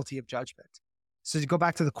faculty of judgment. So to go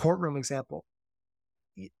back to the courtroom example,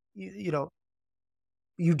 you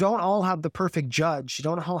don't all have the perfect judge. You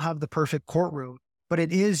don't all have the perfect courtroom, but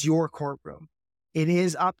it is your courtroom. It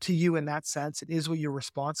is up to you in that sense. It is what you're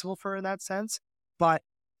responsible for in that sense. But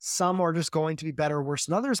some are just going to be better or worse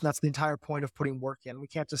than others. And that's the entire point of putting work in. We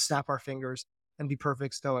can't just snap our fingers and be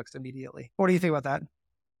perfect Stoics immediately. What do you think about that?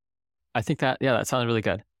 I think that sounded really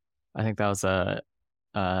good. I think that was a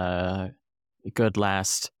good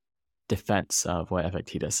last defense of what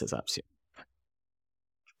Epictetus is up to.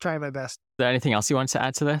 Trying my best. Is there anything else you wanted to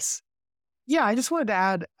add to this? Yeah, I just wanted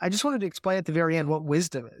to explain at the very end what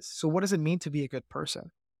wisdom is. So what does it mean to be a good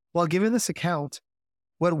person? Well, given this account,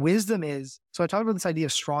 what wisdom is, so I talked about this idea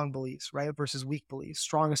of strong beliefs, right? Versus weak beliefs,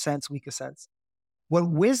 strong assents, weak assents. What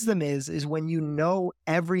wisdom is when you know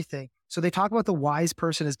everything. So they talk about the wise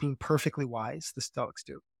person as being perfectly wise, the Stoics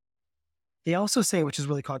do. They also say, which is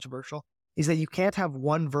really controversial, is that you can't have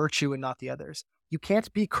one virtue and not the others. You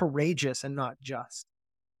can't be courageous and not just.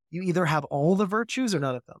 You either have all the virtues or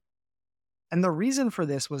none of them. And the reason for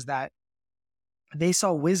this was that they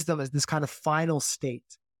saw wisdom as this kind of final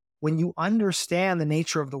state. When you understand the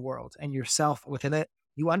nature of the world and yourself within it,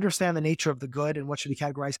 you understand the nature of the good and what should be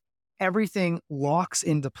categorized, everything locks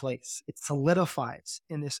into place. It solidifies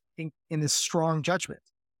in this strong judgment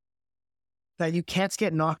that you can't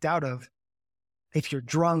get knocked out of if you're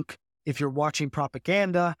drunk, if you're watching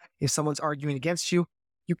propaganda, if someone's arguing against you.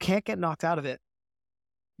 You can't get knocked out of it.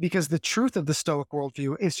 Because the truth of the Stoic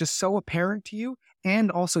worldview is just so apparent to you and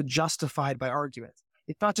also justified by argument.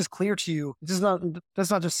 It's not just clear to you. It does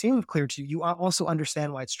not just seem clear to you. You also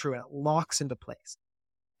understand why it's true, and it locks into place.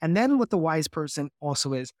 And then what the wise person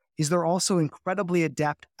also is they're also incredibly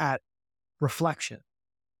adept at reflection.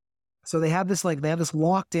 So they have this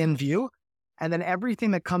locked in view, and then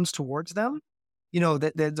everything that comes towards them,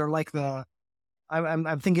 they're like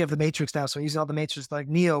I'm thinking of the Matrix now. So I'm using all the Matrix, like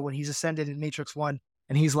Neo when he's ascended in Matrix 1.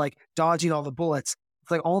 And he's like dodging all the bullets.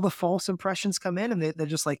 It's like all the false impressions come in and they're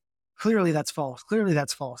just like, clearly that's false. Clearly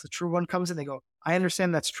that's false. The true one comes in, they go, I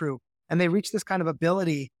understand that's true. And they reach this kind of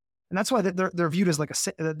ability. And that's why they're viewed as like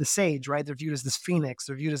the sage, right? They're viewed as this phoenix.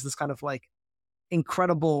 They're viewed as this kind of like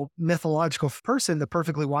incredible mythological person, the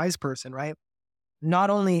perfectly wise person, right? Not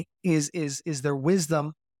only is their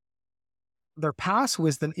wisdom, their past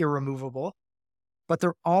wisdom irremovable, but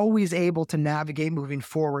they're always able to navigate moving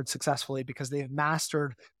forward successfully because they've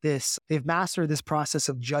mastered this process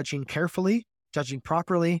of judging carefully, judging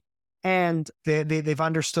properly, and they've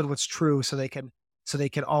understood what's true so they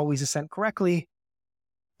can always assent correctly.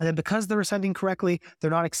 And then because they're assenting correctly, they're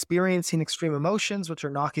not experiencing extreme emotions, which are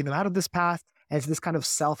knocking them out of this path. And it's this kind of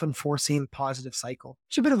self-enforcing positive cycle.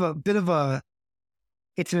 It's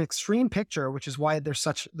it's an extreme picture, which is why they're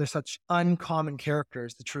such uncommon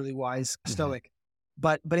characters, the truly wise Stoic.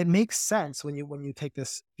 But it makes sense when you take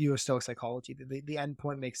this view of Stoic psychology. The end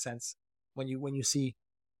point makes sense when you see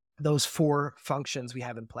those four functions we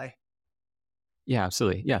have in play. Yeah,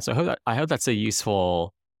 absolutely. Yeah. So I hope that's a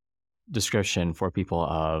useful description for people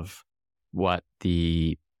of what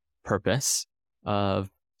the purpose of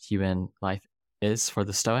human life is for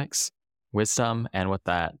the Stoics, wisdom, and what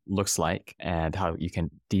that looks like, and how you can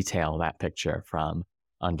detail that picture from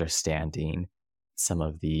understanding some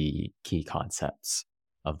of the key concepts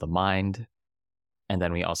of the mind. And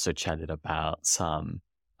then we also chatted about some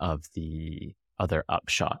of the other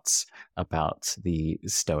upshots about the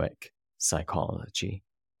Stoic psychology,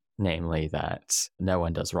 namely that no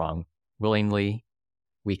one does wrong willingly,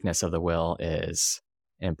 weakness of the will is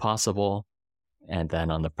impossible. And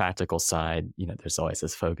then on the practical side, there's always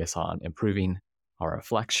this focus on improving our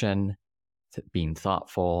reflection, being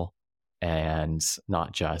thoughtful, and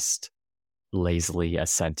not just lazily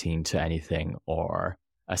assenting to anything or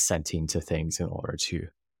assenting to things in order to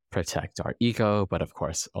protect our ego, but of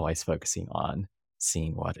course, always focusing on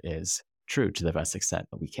seeing what is true to the best extent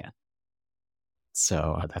that we can.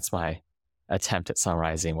 So that's my attempt at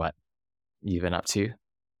summarizing what you've been up to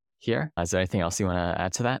here. Is there anything else you want to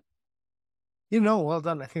add to that? Well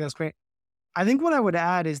done. I think that's great. I think what I would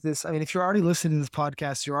add is this. I mean, if you're already listening to this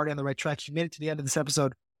podcast, you're already on the right track. You made it to the end of this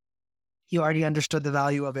episode. You already understood the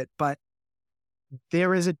value of it, but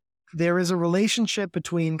there is a relationship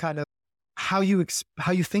between kind of how you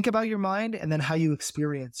think about your mind and then how you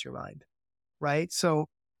experience your mind, right? So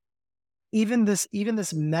even this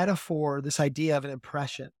metaphor, this idea of an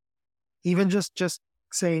impression, even just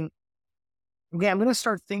saying, okay, I'm going to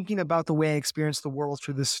start thinking about the way I experience the world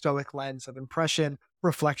through this Stoic lens of impression,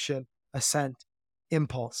 reflection, assent,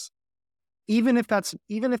 impulse. Even if that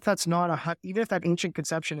ancient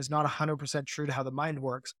conception is not 100% true to how the mind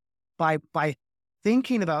works, by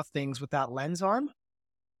thinking about things with that lens on,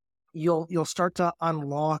 you'll start to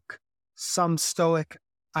unlock some Stoic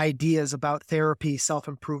ideas about therapy,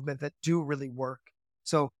 self-improvement that do really work.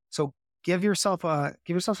 So give yourself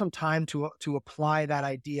some time to apply that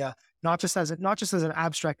idea, not just as an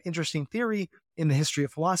abstract, interesting theory in the history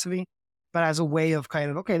of philosophy, but as a way of kind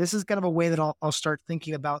of, okay, this is kind of a way that I'll start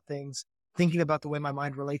thinking about things, thinking about the way my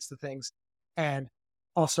mind relates to things, and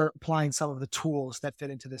I'll start applying some of the tools that fit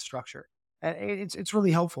into this structure. And it's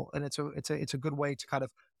really helpful, and it's a good way to kind of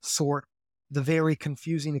sort the very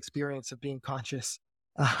confusing experience of being conscious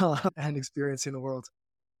and experiencing the world.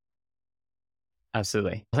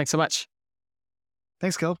 Absolutely. Well, thanks so much.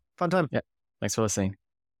 Thanks, Gil. Fun time. Yeah. Thanks for listening.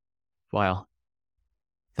 Wow.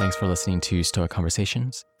 Thanks for listening to Stoic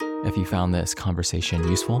Conversations. If you found this conversation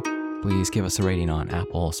useful, please give us a rating on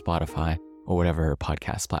Apple, Spotify, or whatever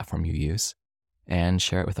podcast platform you use, and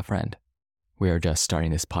share it with a friend. We are just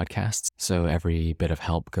starting this podcast, so every bit of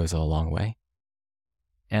help goes a long way.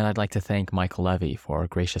 And I'd like to thank Michael Levy for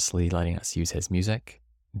graciously letting us use his music.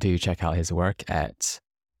 Do check out his work at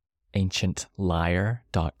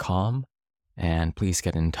ancientlyre.com, and please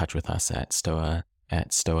get in touch with us at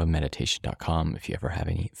stoameditation.com if you ever have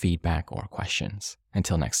any feedback or questions.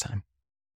 Until next time.